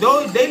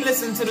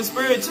listen to the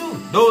Spirit too.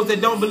 Those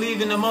that don't believe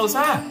in the Most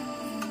High.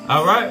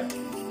 All right?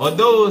 Or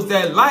those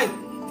that like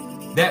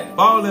that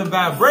fallen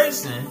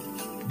vibration,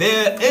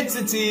 they're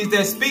entities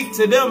that speak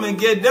to them and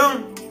get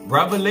them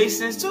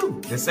revelations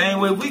too. The same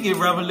way we get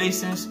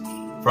revelations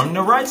from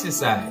the righteous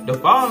side. The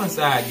fallen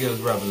side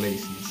gives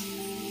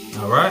revelations.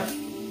 All right?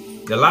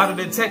 A lot of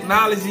the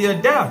technology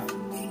of death,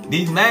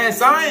 these mad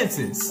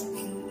scientists,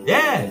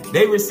 yeah,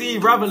 they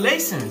receive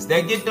revelations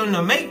that get them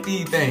to make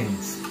these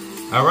things.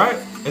 All right?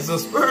 It's a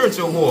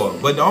spiritual war.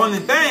 But the only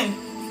thing,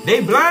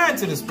 they blind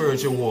to the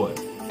spiritual war.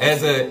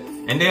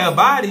 And their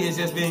body is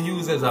just being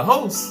used as a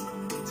host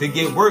to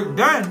get work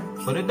done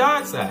for the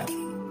dark side.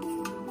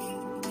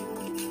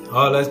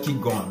 Oh, let's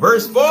keep going.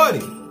 Verse 40.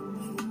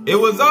 It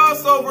was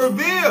also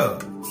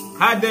revealed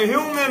how the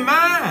human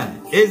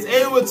mind is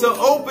able to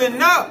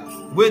open up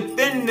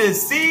within the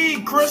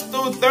seed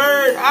crystal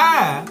third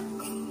eye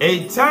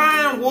a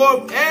time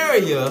warp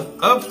area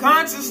of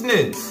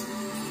consciousness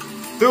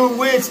through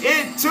which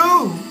it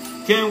too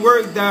can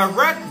work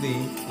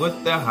directly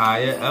with the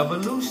higher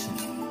evolution.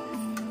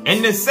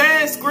 In the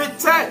Sanskrit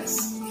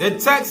text, the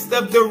text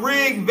of the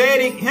Rig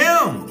Vedic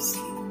hymns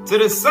to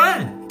the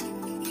sun,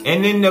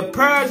 and in the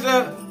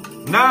Persia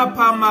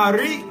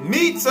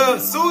Napamarita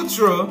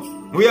Sutra,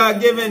 we are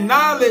given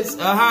knowledge of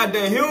how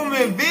the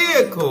human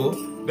vehicle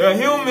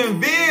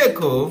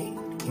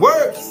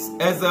works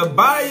as a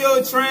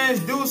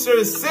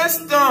biotransducer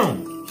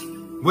system,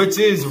 which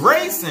is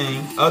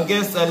racing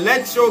against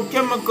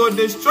electrochemical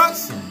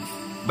destruction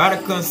by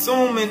the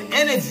consuming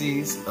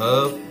energies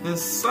of the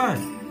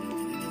sun.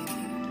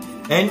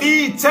 And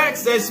these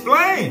texts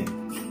explain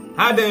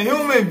how the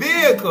human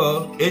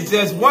vehicle is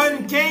just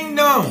one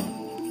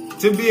kingdom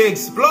to be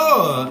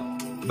explored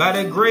by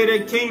the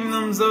greater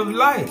kingdoms of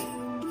light.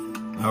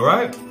 All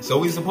right? So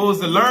we're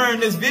supposed to learn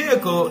this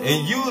vehicle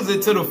and use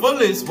it to the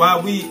fullest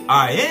while we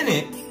are in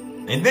it.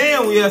 And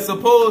then we are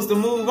supposed to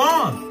move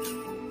on.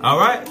 All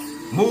right?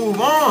 Move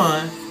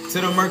on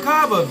to the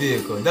Merkaba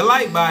vehicle, the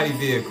light body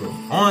vehicle,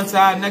 on to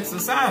our next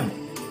assignment.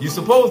 You're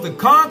supposed to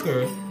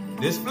conquer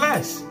this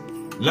flesh.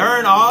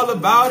 Learn all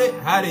about it,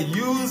 how to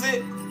use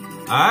it,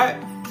 all right?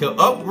 To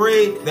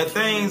upgrade the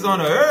things on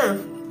the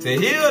earth, to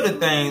heal the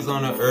things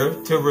on the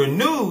earth, to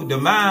renew the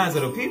minds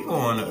of the people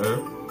on the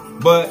earth.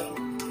 But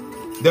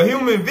the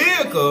human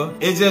vehicle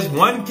is just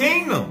one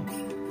kingdom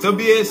to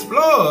be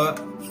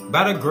explored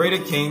by the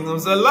greater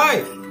kingdoms of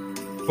light.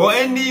 For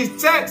in these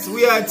texts,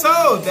 we are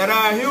told that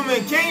our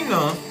human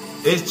kingdom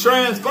is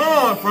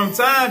transformed from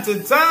time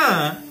to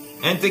time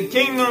into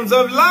kingdoms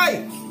of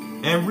light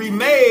and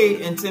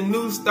remade into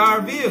new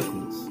star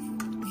vehicles.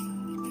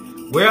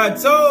 We are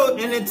told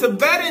in the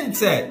Tibetan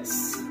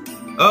text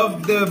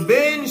of the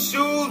Ben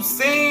Shub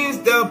Sings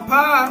the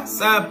Pa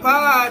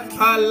Sapad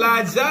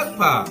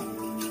Palajapa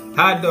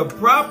how the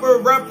proper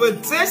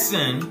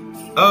repetition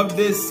of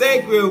the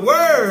sacred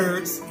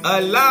words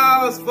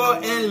allows for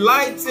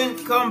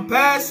enlightened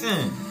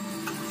compassion.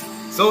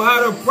 So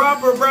how the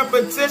proper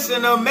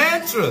repetition of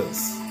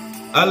mantras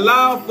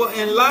allow for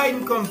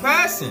enlightened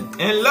compassion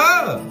and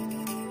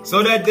love,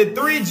 so that the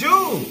three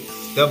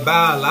jewels, the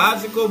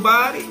biological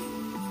body,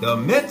 the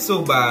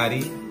mental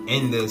body,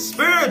 and the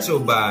spiritual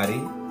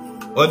body,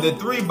 or the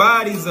three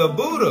bodies of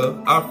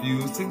Buddha, are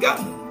fused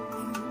together.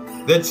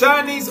 The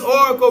Chinese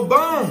oracle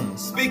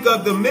bones speak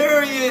of the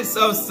myriads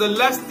of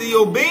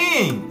celestial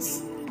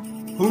beings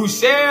who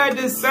share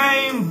the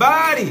same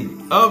body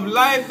of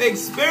life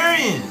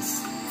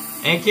experience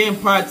and can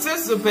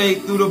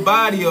participate through the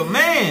body of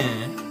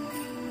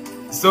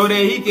man so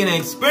that he can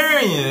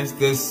experience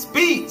the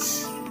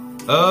speech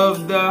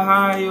of the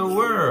higher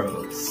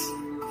worlds.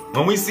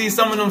 When we see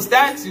some of them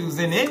statues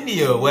in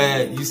India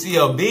where you see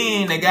a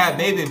being that got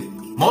maybe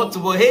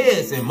multiple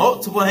heads and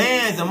multiple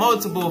hands and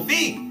multiple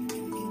feet,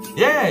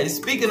 yeah, it's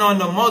speaking on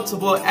the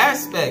multiple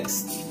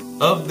aspects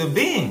of the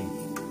being.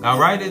 All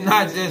right, it's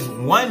not just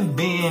one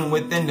being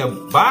within the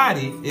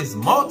body, it's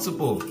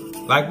multiple.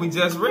 Like we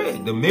just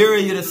read, the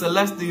myriad of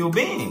celestial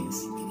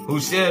beings who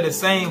share the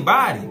same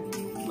body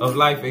of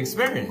life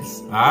experience.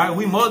 All right,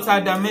 we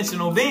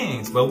multi-dimensional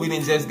beings, but we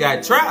didn't just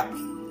got trapped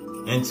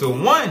into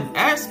one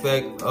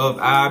aspect of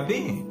our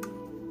being.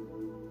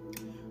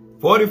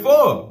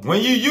 44.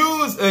 When you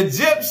use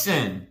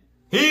Egyptian,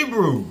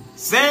 Hebrew,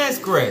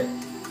 Sanskrit,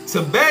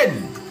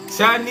 Tibetan,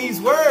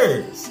 Chinese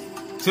words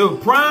to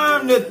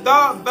prime the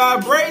thought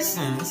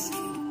vibrations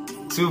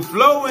to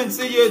flow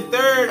into your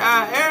third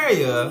eye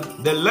area,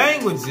 the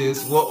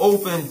languages will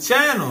open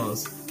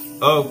channels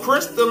of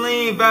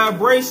crystalline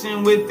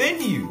vibration within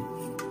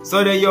you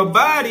so that your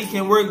body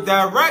can work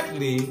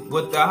directly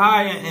with the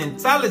higher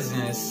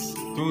intelligence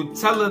through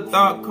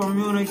telethought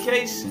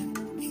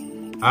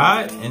communication.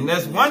 Alright, and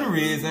that's one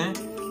reason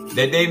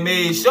that they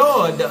made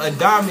sure the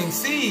Adamic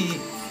seed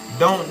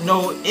don't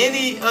know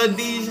any of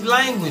these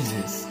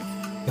languages.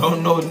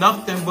 Don't know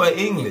nothing but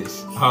English.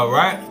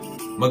 Alright?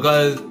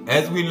 Because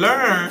as we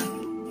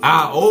learn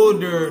our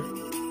older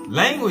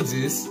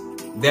languages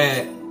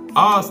that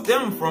all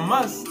stem from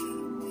us,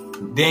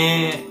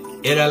 then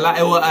it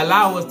will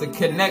allow us to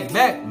connect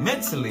back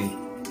mentally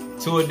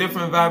to a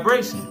different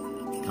vibration.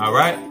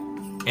 Alright?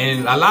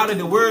 And a lot of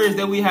the words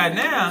that we have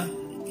now,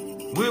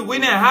 we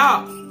didn't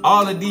have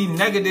all of these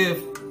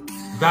negative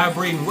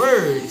vibrating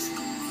words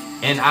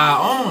in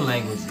our own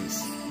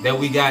languages that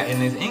we got in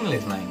this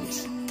English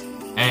language.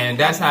 And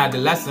that's how the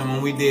lesson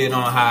when we did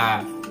on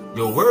how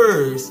your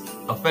words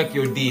affect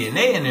your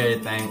DNA and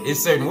everything,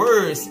 it's certain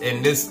words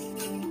in this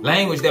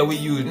language that we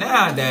use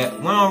now that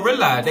we don't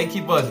realize they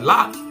keep us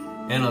locked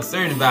in a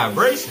certain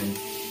vibration.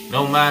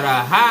 No matter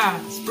how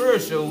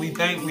spiritual we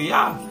think we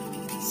are,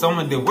 some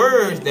of the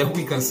words that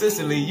we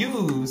consistently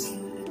use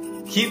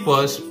keep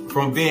us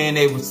from being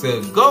able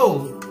to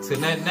go to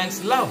that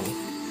next level.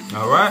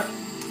 All right?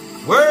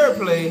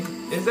 Wordplay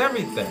is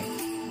everything.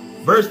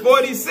 Verse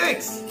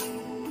 46.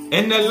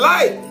 And the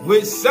light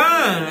which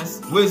shines,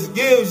 which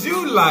gives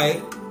you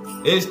light,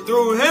 is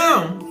through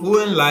him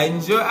who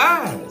enlightens your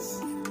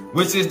eyes,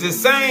 which is the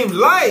same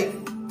light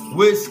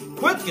which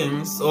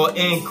quickens or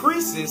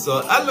increases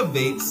or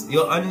elevates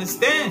your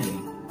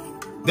understanding.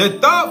 The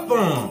thought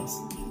forms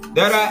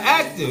that are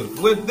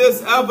active with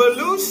this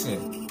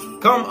evolution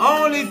come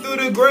only through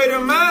the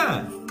greater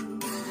mind.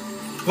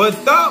 For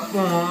thought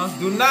forms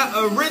do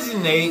not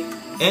originate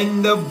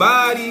in the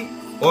body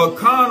or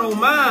carnal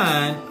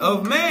mind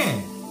of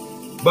man,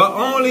 but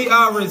only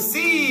are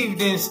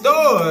received and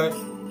stored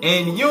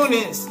in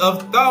units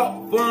of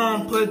thought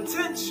form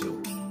potential.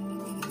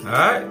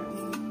 Alright?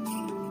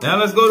 Now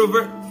let's go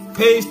to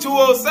page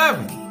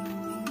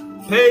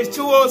 207. Page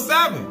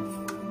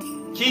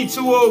 207. Key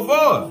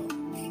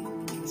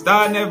 204.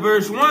 Starting at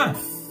verse 1.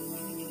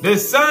 The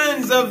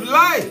sons of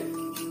light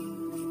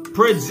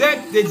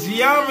project the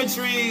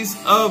geometries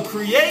of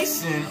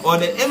creation or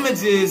the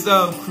images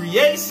of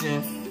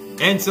creation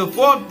into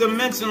fourth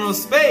dimensional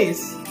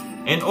space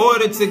in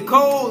order to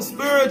code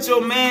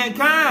spiritual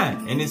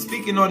mankind. And it's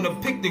speaking on the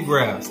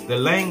pictographs, the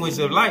language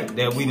of light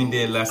that we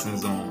did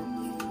lessons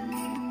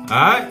on.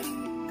 Alright?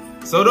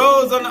 So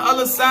those on the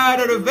other side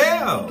of the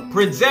veil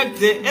project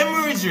the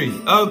imagery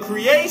of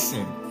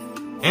creation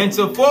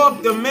into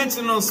fourth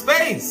dimensional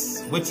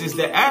space, which is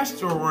the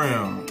astral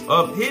realm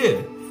up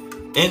here,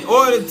 in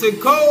order to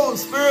code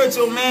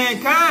spiritual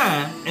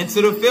mankind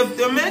into the fifth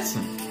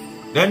dimension,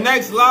 the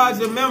next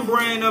larger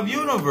membrane of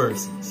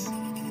universes.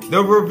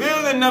 The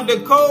revealing of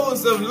the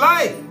codes of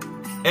light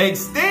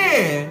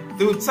extend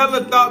through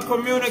telethought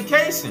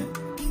communication,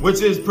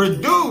 which is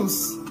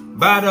produced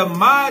by the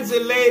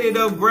modulated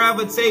of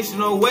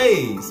gravitational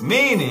waves,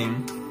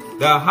 meaning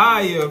the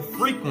higher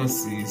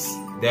frequencies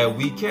that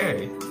we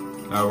carry.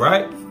 All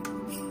right?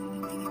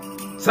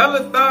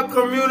 Telethought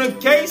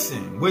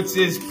communication, which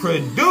is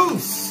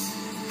produced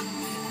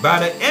by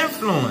the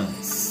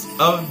influence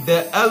of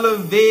the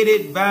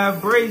elevated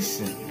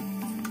vibration.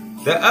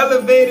 The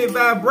elevated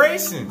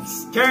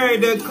vibrations carry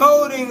the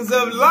codings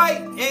of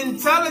light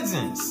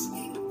intelligence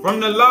from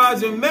the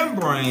larger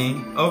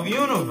membrane of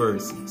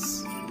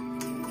universes.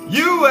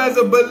 You as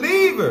a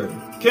believer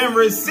can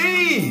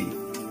receive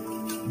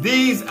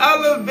these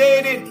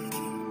elevated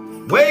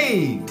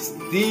waves,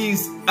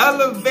 these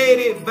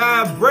elevated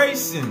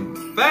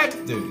vibration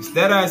factors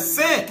that are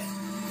sent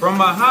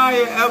from a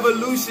higher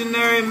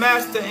evolutionary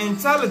master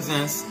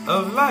intelligence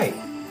of light.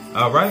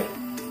 All right?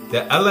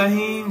 The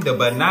Elohim, the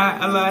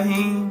B'nai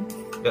Elohim,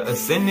 the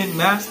ascended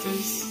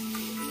masters.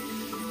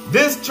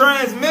 This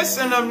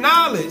transmission of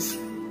knowledge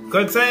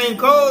contains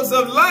codes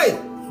of light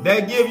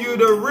that give you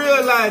the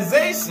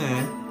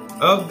realization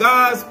of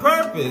God's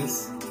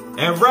purpose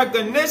and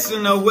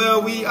recognition of where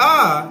we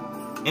are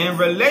in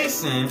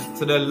relation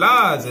to the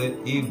larger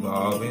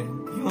evolving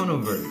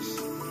universe.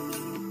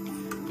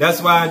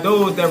 That's why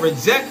those that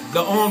reject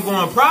the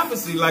ongoing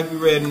prophecy, like we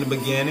read in the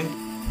beginning,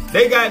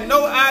 they got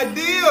no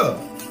idea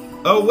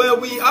of where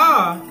we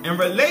are in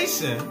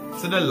relation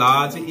to the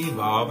larger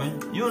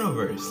evolving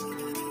universe.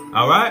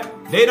 All right?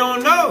 They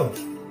don't know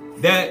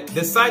that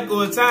the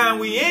cycle of time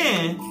we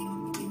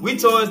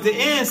towards the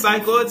end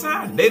cycle of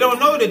time. They don't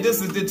know that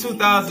this is the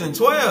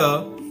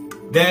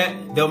 2012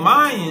 that the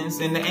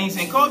Mayans and the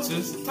ancient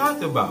cultures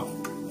talked about.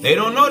 They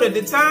don't know that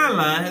the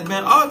timeline has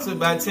been altered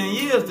by 10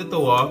 years to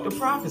throw off the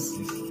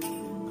prophecies.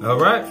 All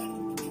right?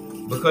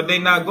 Because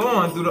they're not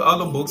going through the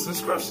other books of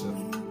scripture.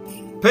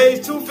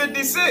 Page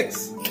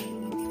 256,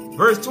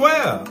 verse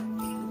 12.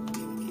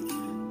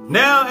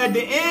 Now at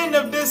the end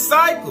of this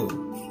cycle,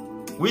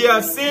 we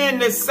are seeing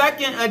the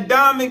second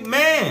Adamic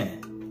man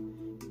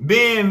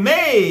being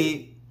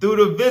made through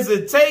the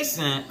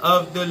visitation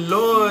of the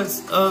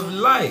Lords of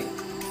Light.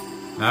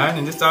 All right,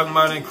 and this talking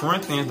about in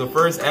Corinthians, the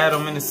first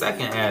Adam and the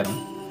second Adam.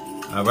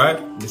 All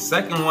right, the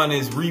second one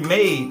is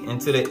remade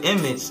into the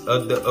image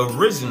of the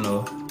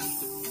original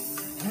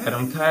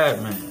Adam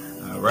Cadman.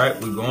 All right,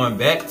 we're going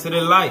back to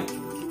the light.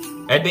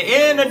 At the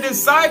end of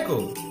this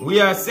cycle, we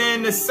are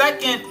seeing the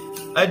second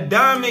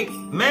Adamic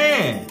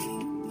man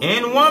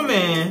and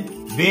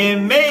woman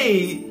being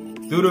made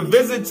through the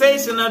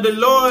visitation of the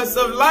Lords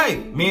of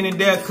Light, meaning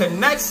their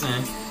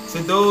connection to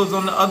those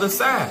on the other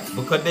side,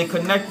 because they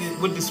connected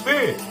with the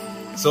spirit.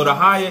 So the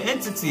higher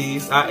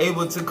entities are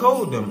able to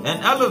code them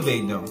and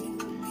elevate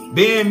them.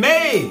 Being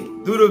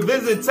made through the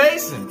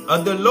visitation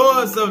of the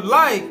Lords of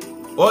Light,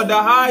 or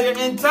the higher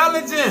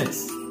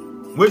intelligence,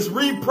 which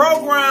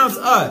reprograms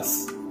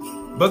us,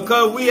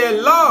 because we had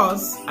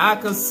lost our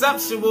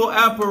conceptual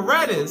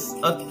apparatus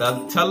of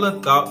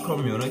telethought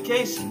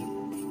communication.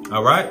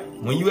 All right?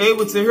 When you're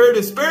able to hear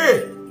the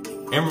spirit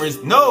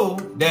and know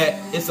that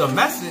it's a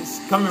message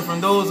coming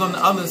from those on the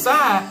other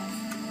side,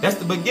 that's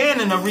the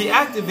beginning of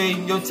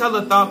reactivating your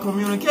telethought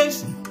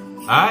communication.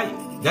 All right?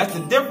 That's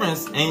the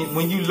difference. And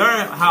when you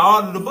learn how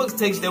all of the books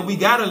takes that, we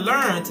got to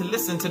learn to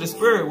listen to the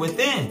spirit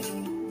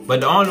within.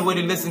 But the only way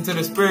to listen to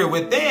the spirit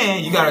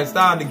within, you got to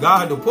start to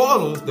guard the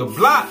portals, to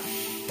block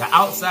the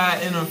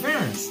outside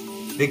interference.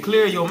 They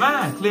clear your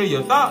mind, clear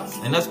your thoughts.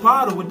 And that's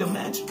part of what the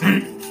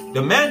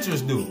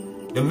mantras do.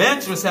 The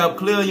mantras help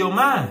clear your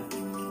mind.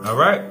 All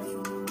right?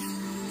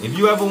 If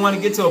you ever want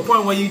to get to a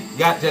point where you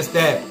got just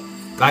that,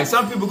 like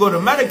some people go to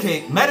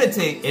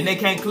meditate and they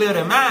can't clear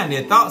their mind,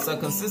 their thoughts are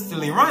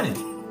consistently running.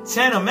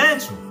 Chant a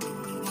mantra.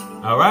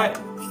 All right?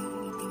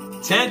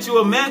 Chant you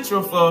a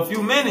mantra for a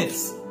few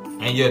minutes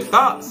and your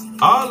thoughts,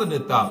 all of the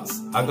thoughts,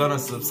 are going to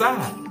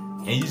subside.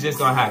 And you just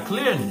going to have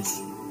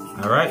clearness.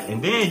 All right?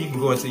 And then you can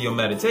go into your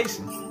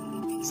meditation.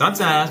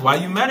 Sometimes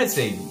while you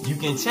meditating, you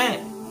can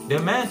chant the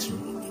mantra.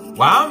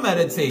 While I'm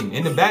meditating,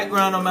 in the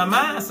background of my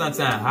mind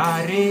sometimes,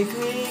 Hare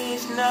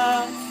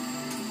Krishna,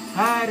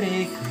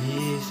 Hare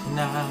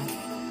Krishna,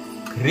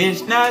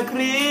 Krishna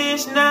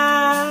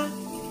Krishna,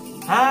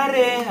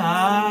 Hare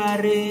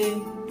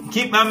Hare.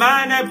 Keep my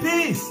mind at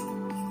peace.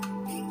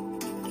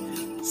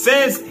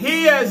 Since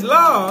he has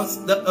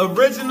lost, the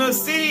original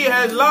seed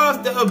has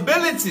lost the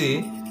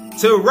ability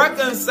to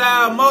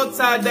reconcile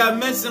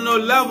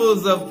multidimensional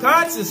levels of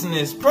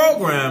consciousness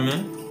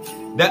programming,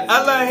 the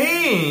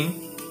Elohim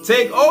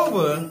take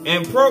over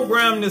and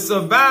program the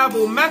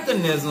survival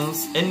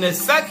mechanisms in the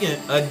second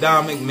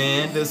Adamic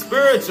man, the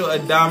spiritual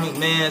Adamic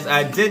man's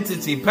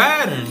identity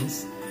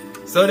patterns,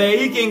 so that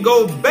he can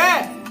go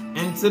back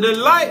into the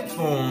light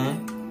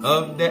form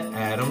of the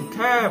Adam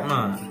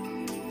Cadman.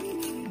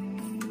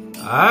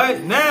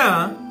 Alright,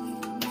 now,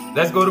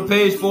 let's go to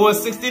page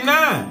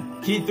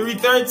 469, key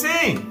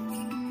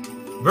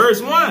 313,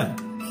 verse 1.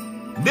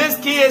 This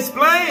key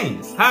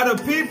explains how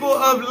the people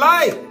of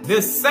light,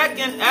 the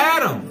second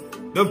Adam,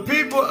 the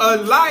people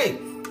of light,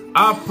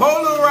 are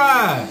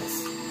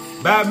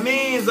polarized by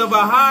means of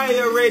a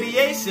higher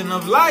radiation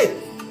of light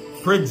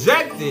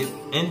projected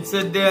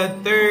into their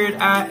third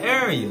eye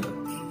area.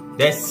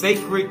 That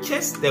sacred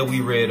kiss that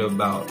we read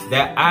about,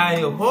 that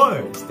eye of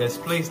Horus that's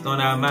placed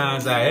on our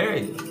mind's eye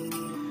area.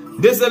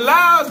 This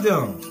allows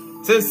them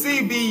to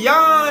see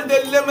beyond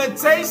the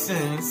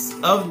limitations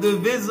of the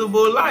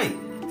visible light,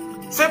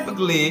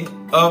 typically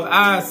of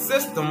our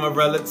system of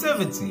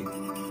relativity.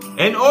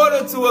 In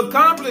order to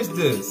accomplish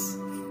this,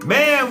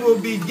 man will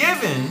be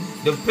given,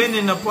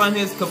 depending upon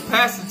his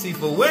capacity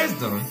for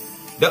wisdom,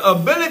 the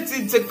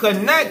ability to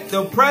connect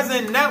the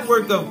present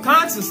network of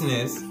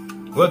consciousness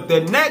with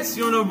the next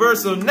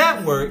universal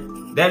network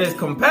that is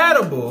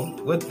compatible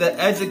with the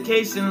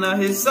education of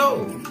his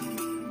soul.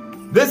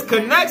 This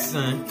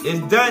connection is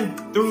done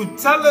through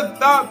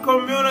telethought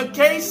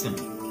communication,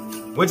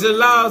 which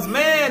allows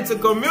man to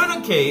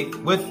communicate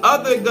with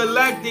other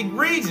galactic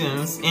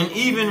regions and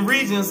even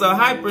regions of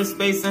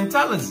hyperspace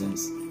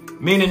intelligence,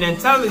 meaning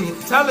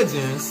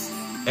intelligence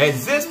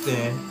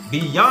existing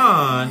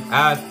beyond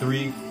our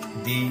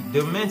 3D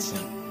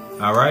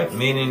dimension. All right,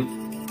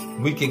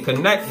 meaning we can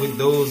connect with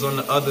those on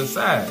the other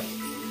side.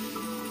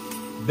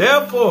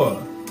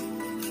 Therefore,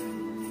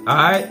 all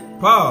right,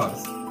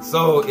 pause.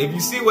 So if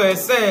you see where it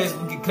says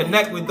we can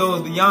connect with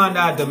those beyond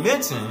our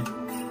dimension,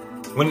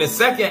 when the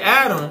second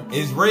Adam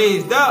is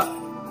raised up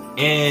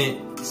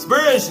and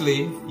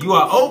spiritually you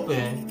are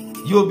open,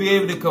 you'll be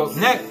able to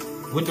connect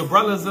with the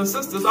brothers and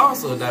sisters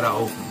also that are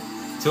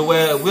open, to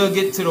where we'll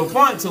get to the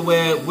point to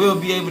where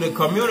we'll be able to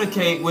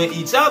communicate with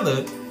each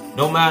other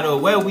no matter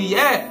where we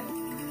at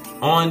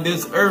on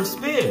this earth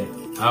sphere.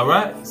 All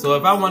right. So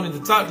if I wanted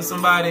to talk to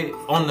somebody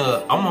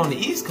I'm on the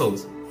East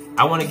Coast,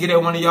 I want to get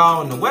at one of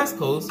y'all on the West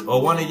Coast,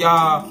 or one of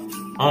y'all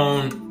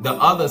on the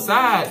other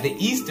side, the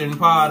eastern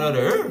part of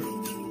the earth,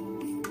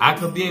 I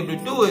could be able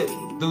to do it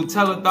through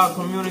telethought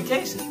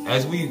communication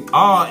as we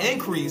all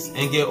increase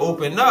and get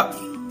opened up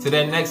to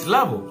that next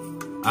level.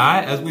 All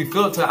right. As we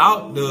filter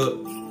out the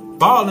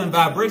fallen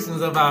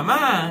vibrations of our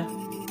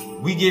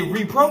mind, we get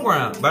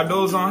reprogrammed by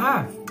those on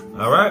high.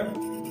 All right.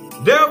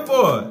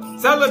 Therefore,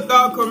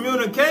 telethought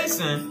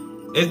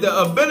communication is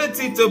the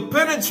ability to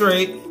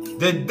penetrate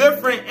the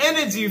different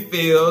energy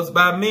fields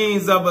by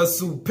means of a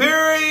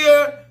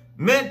superior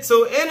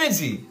mental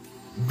energy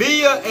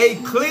via a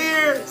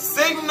clear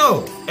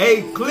signal.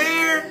 A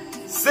clear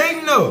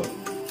signal.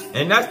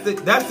 And that's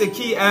the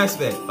key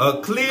aspect.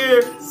 A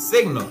clear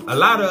signal. A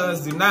lot of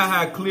us do not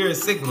have clear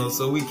signals,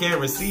 so we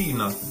can't receive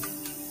nothing.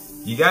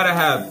 You gotta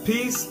have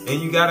peace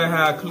and you gotta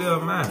have clear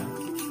mind.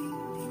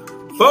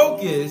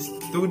 Focus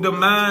through the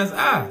mind's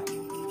eye,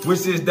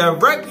 which is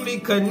directly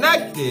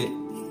connected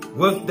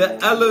with the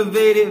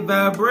elevated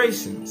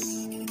vibrations.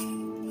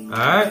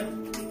 Alright?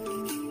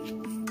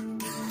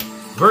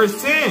 Verse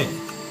 10.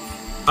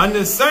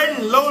 Under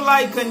certain low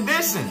light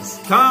conditions,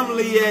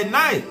 calmly at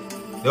night,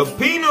 the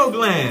pineal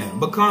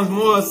gland becomes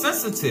more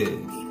sensitive.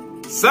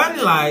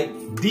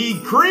 Sunlight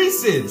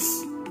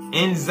decreases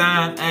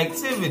enzyme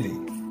activity.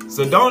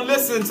 So don't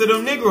listen to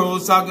them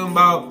Negroes talking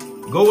about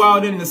go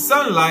out in the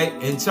sunlight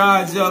and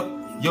charge up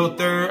your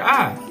third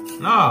eye.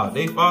 No,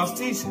 they false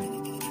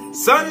teaching.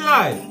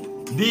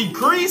 Sunlight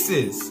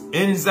decreases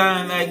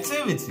enzyme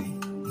activity.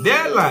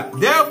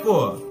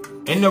 Therefore,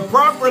 in the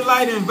proper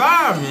light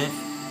environment,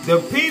 the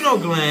pineal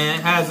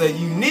gland has a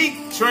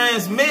unique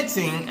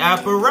transmitting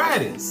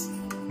apparatus,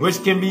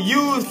 which can be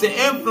used to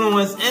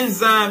influence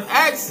enzyme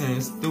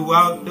actions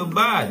throughout the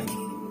body.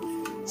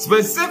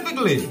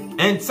 Specifically,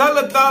 in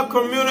telethought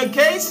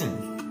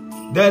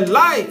communication, the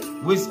light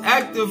which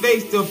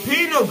activates the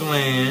pineal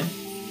gland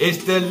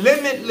is the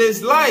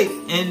limitless light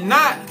and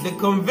not the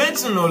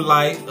conventional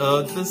light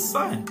of the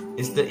sun.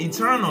 It's the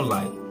eternal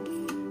light,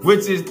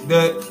 which is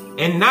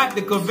and not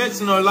the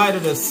conventional light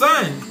of the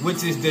sun,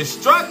 which is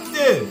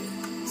destructive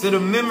to the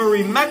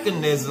memory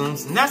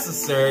mechanisms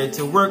necessary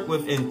to work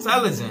with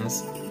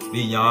intelligence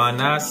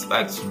beyond our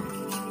spectrum.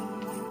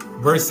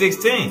 Verse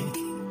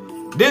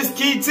 16. This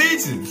key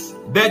teaches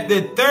that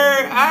the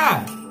third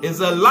eye is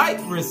a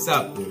light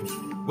receptor,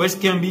 which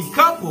can be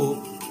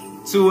coupled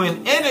to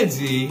an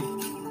energy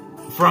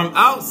from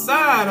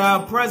outside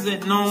our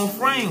present known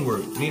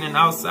framework, meaning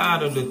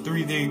outside of the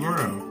 3D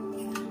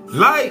realm.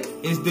 Light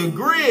is the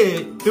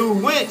grid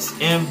through which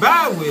and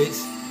by which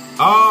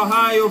all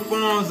higher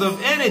forms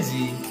of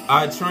energy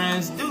are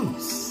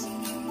transduced.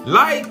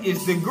 Light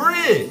is the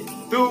grid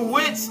through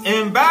which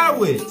and by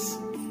which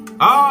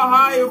all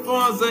higher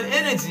forms of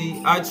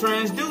energy are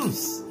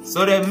transduced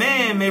so that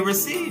man may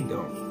receive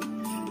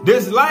them.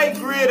 This light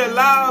grid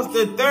allows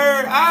the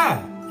third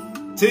eye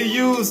to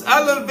use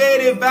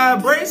elevated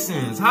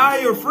vibrations,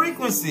 higher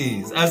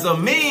frequencies, as a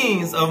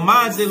means of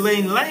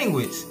modulating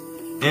language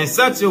in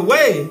such a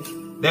way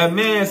that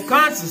man's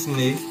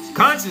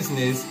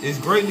consciousness is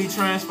greatly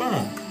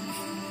transformed.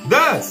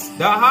 Thus,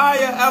 the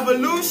higher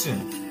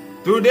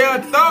evolution, through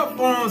their thought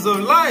forms of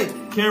light,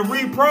 can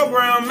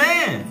reprogram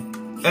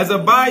man as a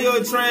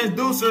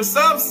biotransducer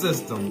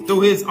subsystem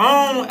through his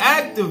own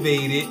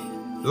activated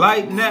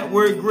light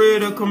network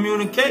grid of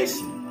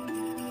communication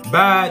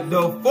by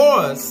the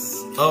force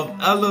of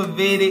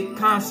elevated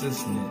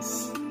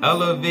consciousness,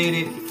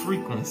 elevated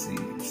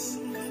frequencies.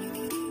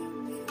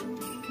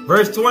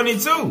 Verse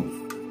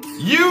 22.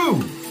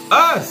 You,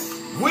 us,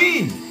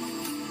 we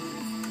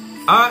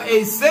are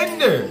a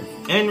sender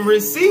and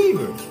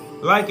receiver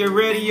like a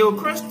radio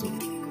crystal.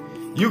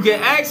 You can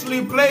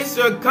actually place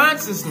your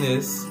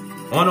consciousness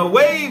on a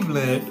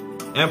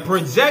wavelength and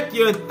project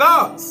your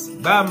thoughts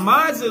by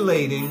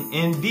modulating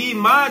and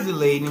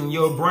demodulating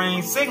your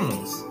brain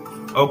signals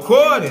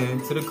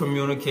according to the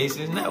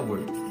communications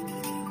network.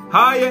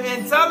 Higher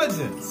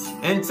intelligence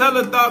and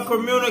telethought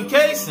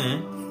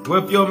communication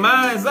with your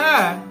mind's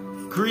eye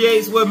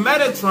creates what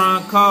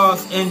Metatron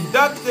calls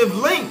inductive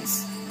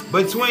links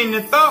between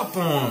the thought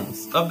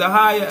forms of the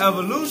higher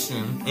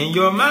evolution in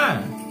your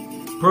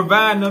mind,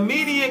 providing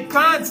immediate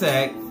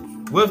contact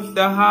with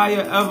the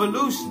higher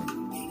evolution.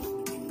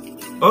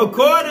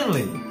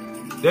 Accordingly,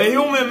 the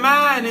human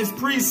mind is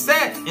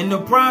preset in the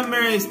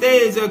primary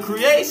stage of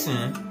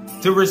creation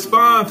to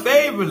respond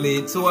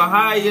favorably to a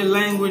higher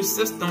language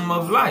system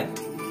of light.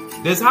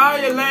 This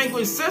higher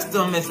language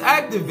system is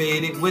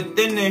activated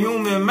within the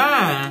human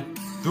mind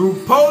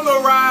through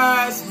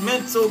polarized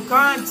mental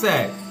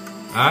contact.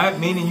 Alright,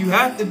 meaning you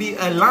have to be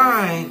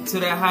aligned to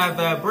that high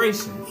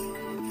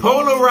vibration.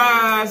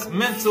 Polarized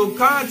mental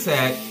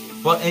contact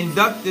for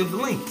inductive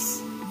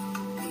links.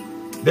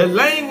 The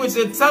language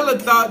of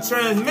telethought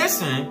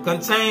transmission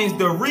contains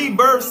the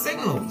rebirth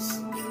signals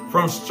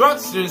from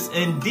structures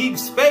in deep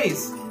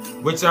space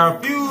which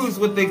are fused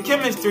with the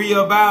chemistry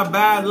of our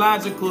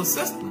biological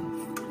system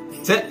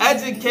to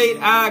educate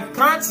our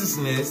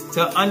consciousness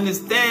to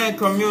understand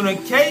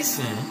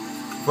communication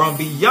from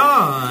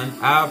beyond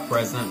our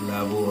present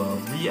level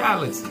of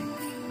reality.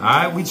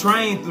 Alright, we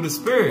train through the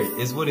spirit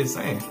is what it's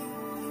saying.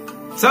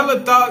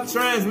 Telethought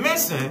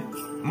transmission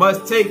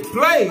must take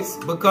place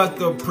because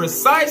the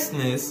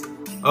preciseness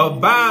of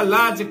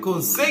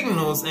biological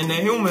signals in the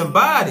human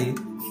body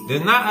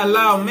does not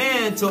allow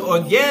man to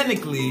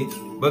organically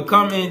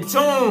become in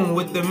tune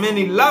with the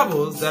many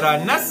levels that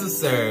are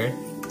necessary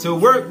to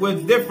work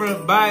with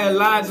different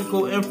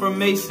biological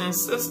information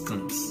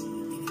systems,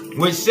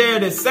 which share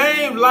the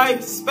same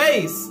life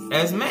space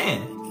as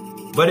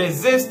man, but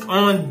exist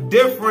on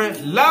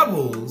different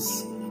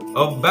levels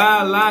of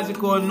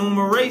biological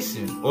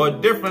enumeration or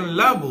different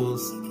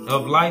levels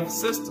of life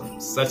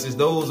systems, such as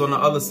those on the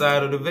other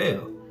side of the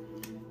veil.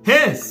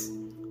 Hence,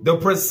 the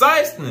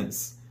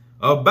preciseness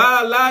of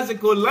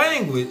biological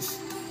language,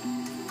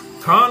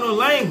 carnal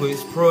language,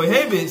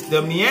 prohibits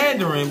the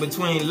meandering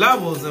between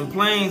levels and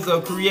planes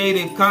of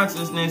created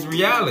consciousness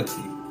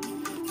reality,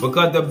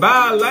 because the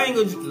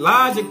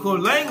biological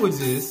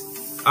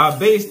languages are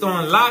based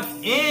on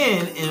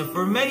locked-in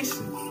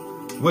information,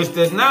 which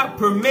does not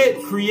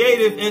permit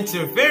creative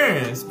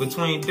interference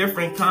between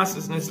different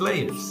consciousness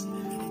layers.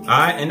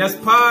 Alright, and that's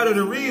part of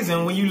the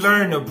reason when you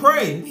learn to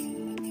pray,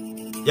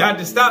 you have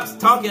to stop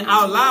talking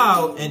out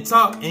loud and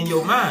talk in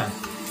your mind.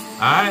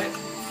 Alright?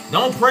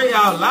 Don't pray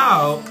out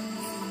loud,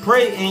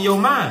 pray in your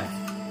mind.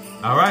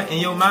 Alright? In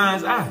your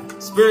mind's eye.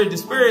 Spirit to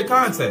spirit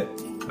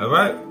contact.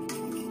 Alright?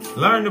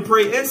 Learn to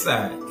pray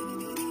inside.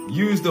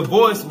 Use the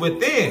voice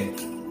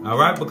within.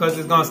 Alright? Because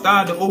it's going to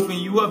start to open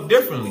you up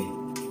differently.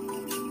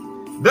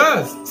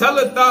 Thus,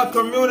 telethought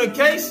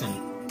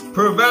communication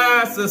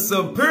provides a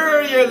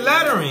superior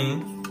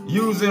lettering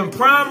using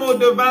primal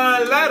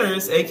divine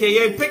letters,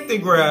 aka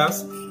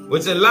pictographs,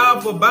 which allow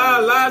for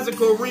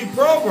biological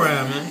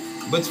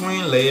reprogramming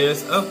between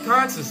layers of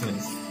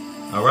consciousness.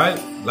 Alright?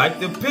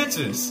 Like the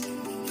pictures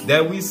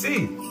that we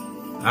see.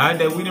 Alright,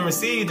 that we done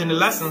received in the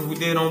lessons we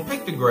did on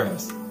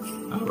pictographs.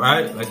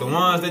 Alright? Like the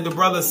ones that the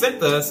brother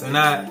sent us, and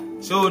I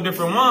showed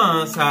different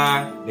ones,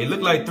 how they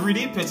look like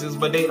 3D pictures,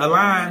 but they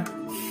align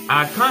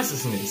our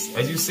consciousness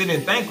as you sit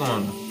and think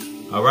on them.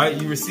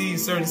 Alright? You receive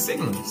certain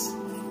signals.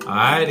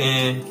 Alright,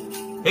 and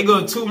here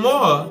go 2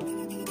 more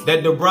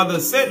that the brother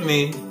sent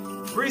me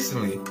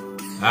recently.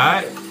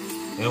 Alright,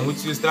 and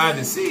what you start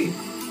to see,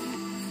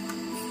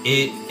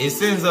 it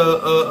sends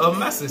a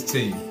message to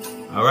you.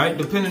 Alright,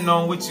 depending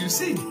on what you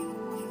see.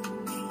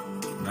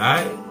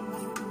 Alright,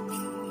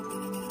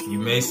 you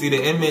may see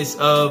the image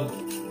of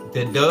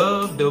the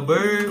dove, the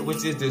bird,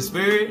 which is the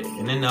spirit,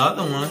 and then the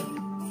other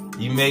one,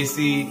 you may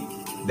see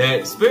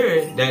that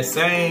spirit, that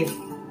same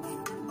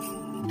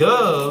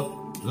dove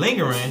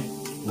lingering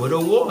with a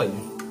warrior.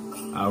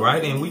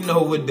 Alright, and we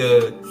know what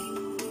the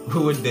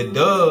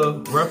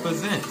dove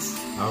represents.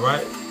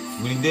 Alright,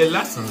 we did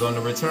lessons on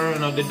the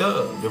return of the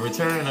dove, the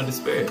return of the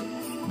spirit.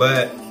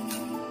 But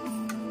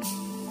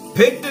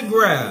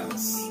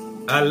pictographs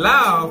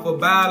allow for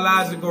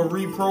biological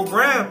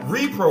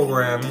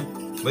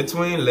reprogramming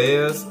between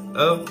layers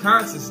of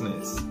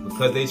consciousness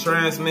because they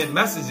transmit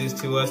messages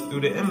to us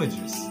through the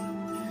images.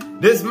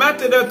 This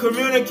method of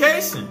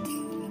communication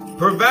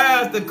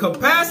provides the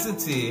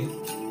capacity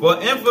for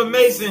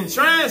information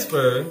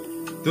transfer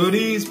through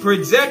these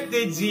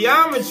projected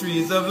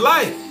geometries of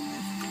light,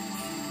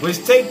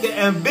 which take the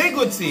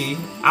ambiguity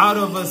out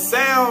of a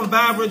sound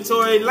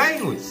vibratory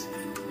language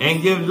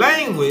and give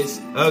language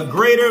a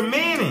greater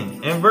meaning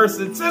and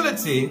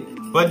versatility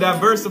for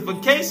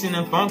diversification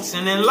and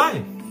function in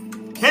life.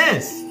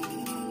 Hence,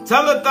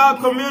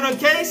 telethought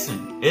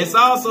communication is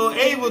also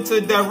able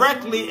to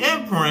directly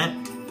imprint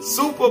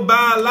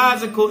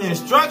superbiological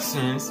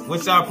instructions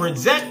which are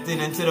projected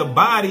into the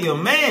body of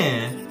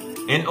man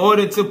in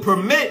order to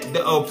permit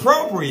the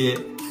appropriate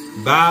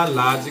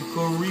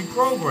biological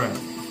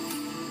reprogramming.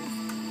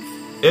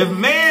 If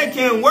man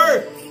can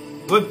work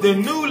with the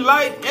new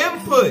light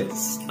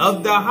inputs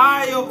of the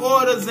higher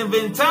orders of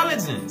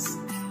intelligence,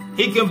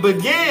 he can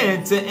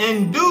begin to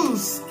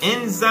induce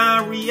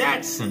enzyme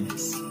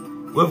reactions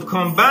with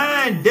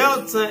combined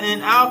delta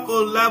and alpha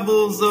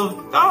levels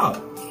of thought.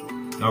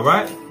 All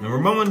right? And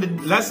remember the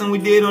lesson we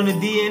did on the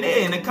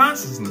DNA and the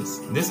consciousness.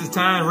 This is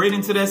tying right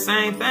into that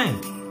same thing.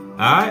 All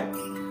right?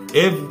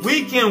 If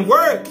we can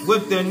work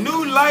with the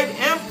new light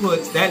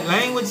inputs, that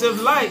language of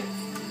light,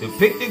 the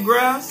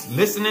pictographs,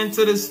 listening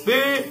to the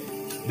spirit,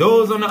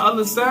 those on the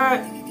other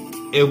side,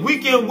 if we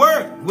can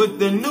work with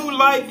the new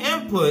light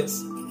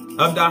inputs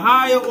of the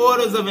higher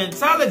orders of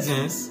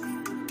intelligence,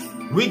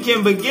 we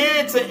can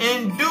begin to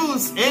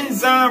induce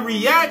enzyme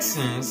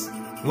reactions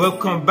with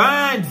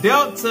combined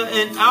delta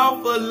and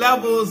alpha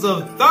levels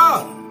of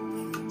thought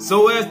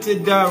so as to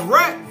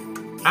direct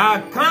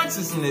our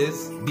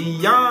consciousness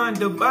beyond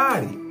the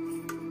body.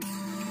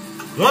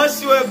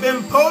 Once you have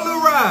been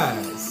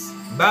polarized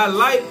by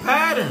light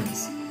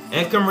patterns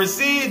and can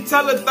receive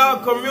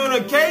telethought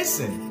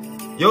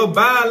communication, your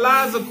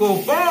biological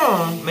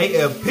form may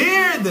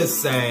appear the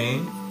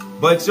same,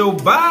 but your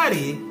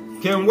body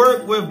can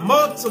work with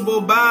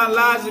multiple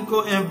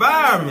biological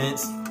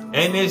environments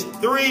and this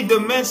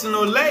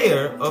three-dimensional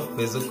layer of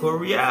physical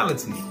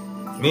reality.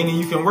 Meaning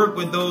you can work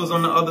with those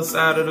on the other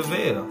side of the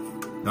veil.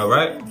 All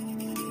right?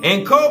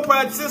 In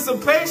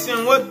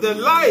co-participation with the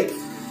light,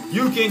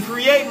 you can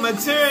create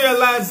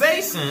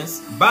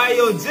materializations,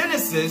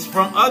 biogenesis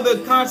from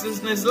other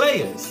consciousness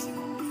layers.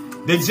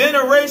 The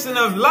generation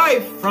of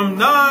life from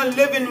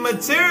non-living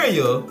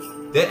material,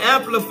 the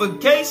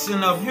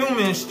amplification of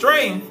human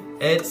strength,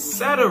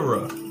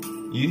 etc.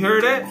 You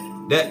hear that?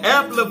 The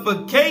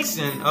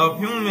amplification of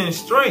human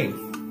strength.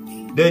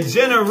 The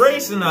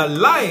generation of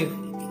life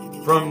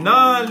from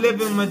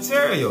non-living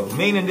material,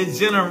 meaning the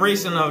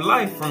generation of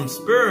life from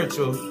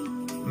spiritual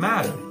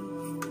matter.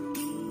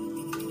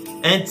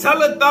 And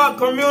telethought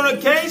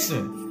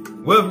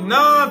communication with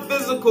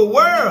non-physical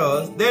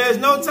worlds, there is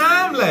no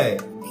time lag.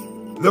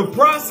 The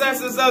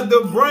processes of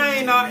the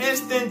brain are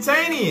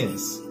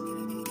instantaneous,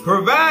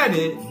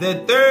 provided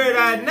the third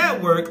eye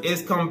network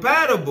is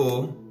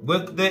compatible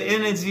with the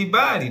energy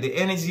body, the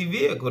energy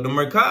vehicle, the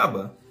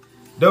Merkaba.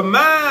 The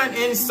mind,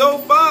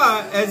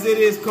 insofar as it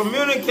is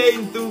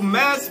communicating through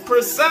mass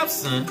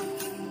perception,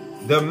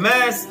 the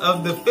mass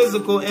of the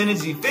physical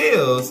energy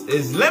fields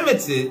is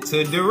limited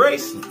to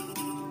duration.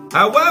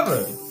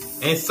 However,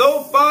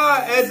 insofar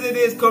as it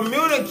is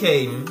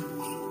communicating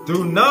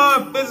through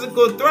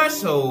non-physical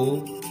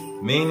threshold,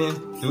 meaning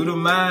through the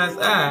mind's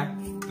eye,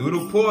 through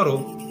the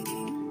portal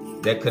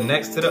that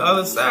connects to the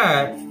other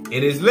side,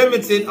 it is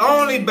limited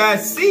only by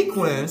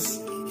sequence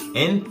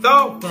and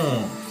thought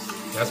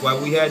forms. That's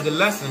why we had the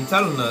lesson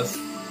telling us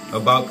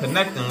about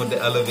connecting with the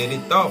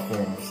elevated thought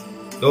forms.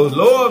 Those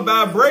lower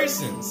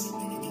vibrations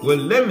will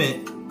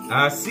limit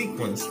our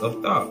sequence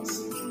of thoughts.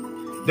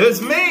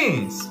 This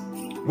means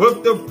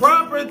with the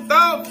proper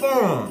thought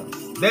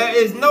forms, there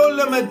is no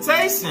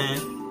limitation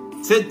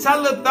to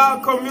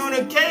telethought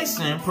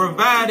communication,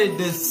 provided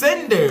the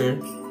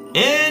sender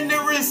and the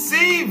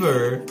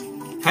receiver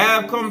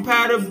have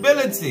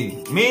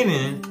compatibility,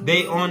 meaning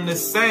they on the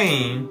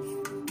same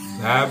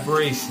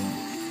vibration.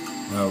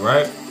 All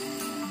right?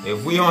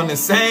 If we on the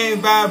same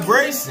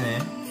vibration,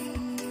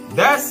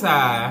 that's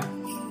how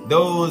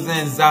those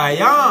in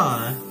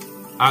Zion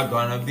are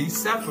gonna be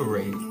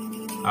separated.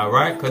 All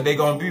right, because they're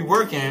going to be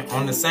working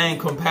on the same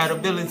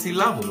compatibility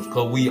levels.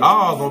 Because we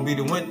all going to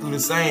be went through the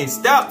same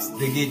steps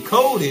to get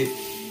coded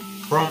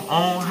from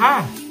on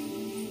high.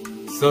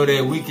 So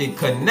that we can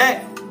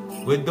connect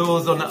with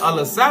those on the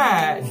other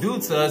side due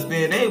to us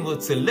being able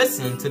to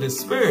listen to the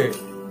spirit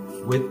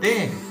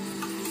within.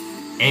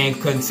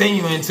 And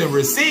continuing to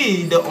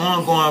receive the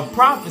ongoing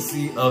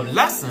prophecy of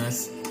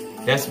lessons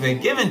that's been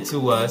given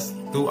to us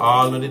through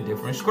all of the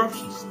different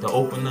scriptures to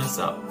open us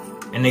up.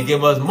 And to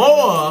give us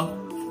more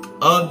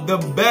of the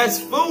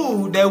best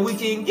food that we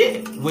can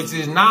get, which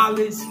is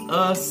knowledge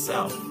of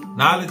self.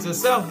 Knowledge of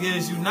self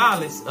gives you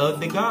knowledge of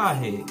the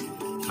Godhead.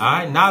 All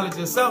right, knowledge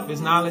of self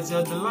is knowledge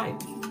of the light,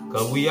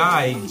 because we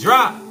are a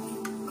drop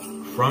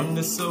from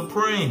the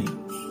Supreme.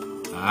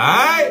 All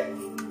right,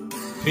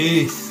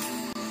 peace.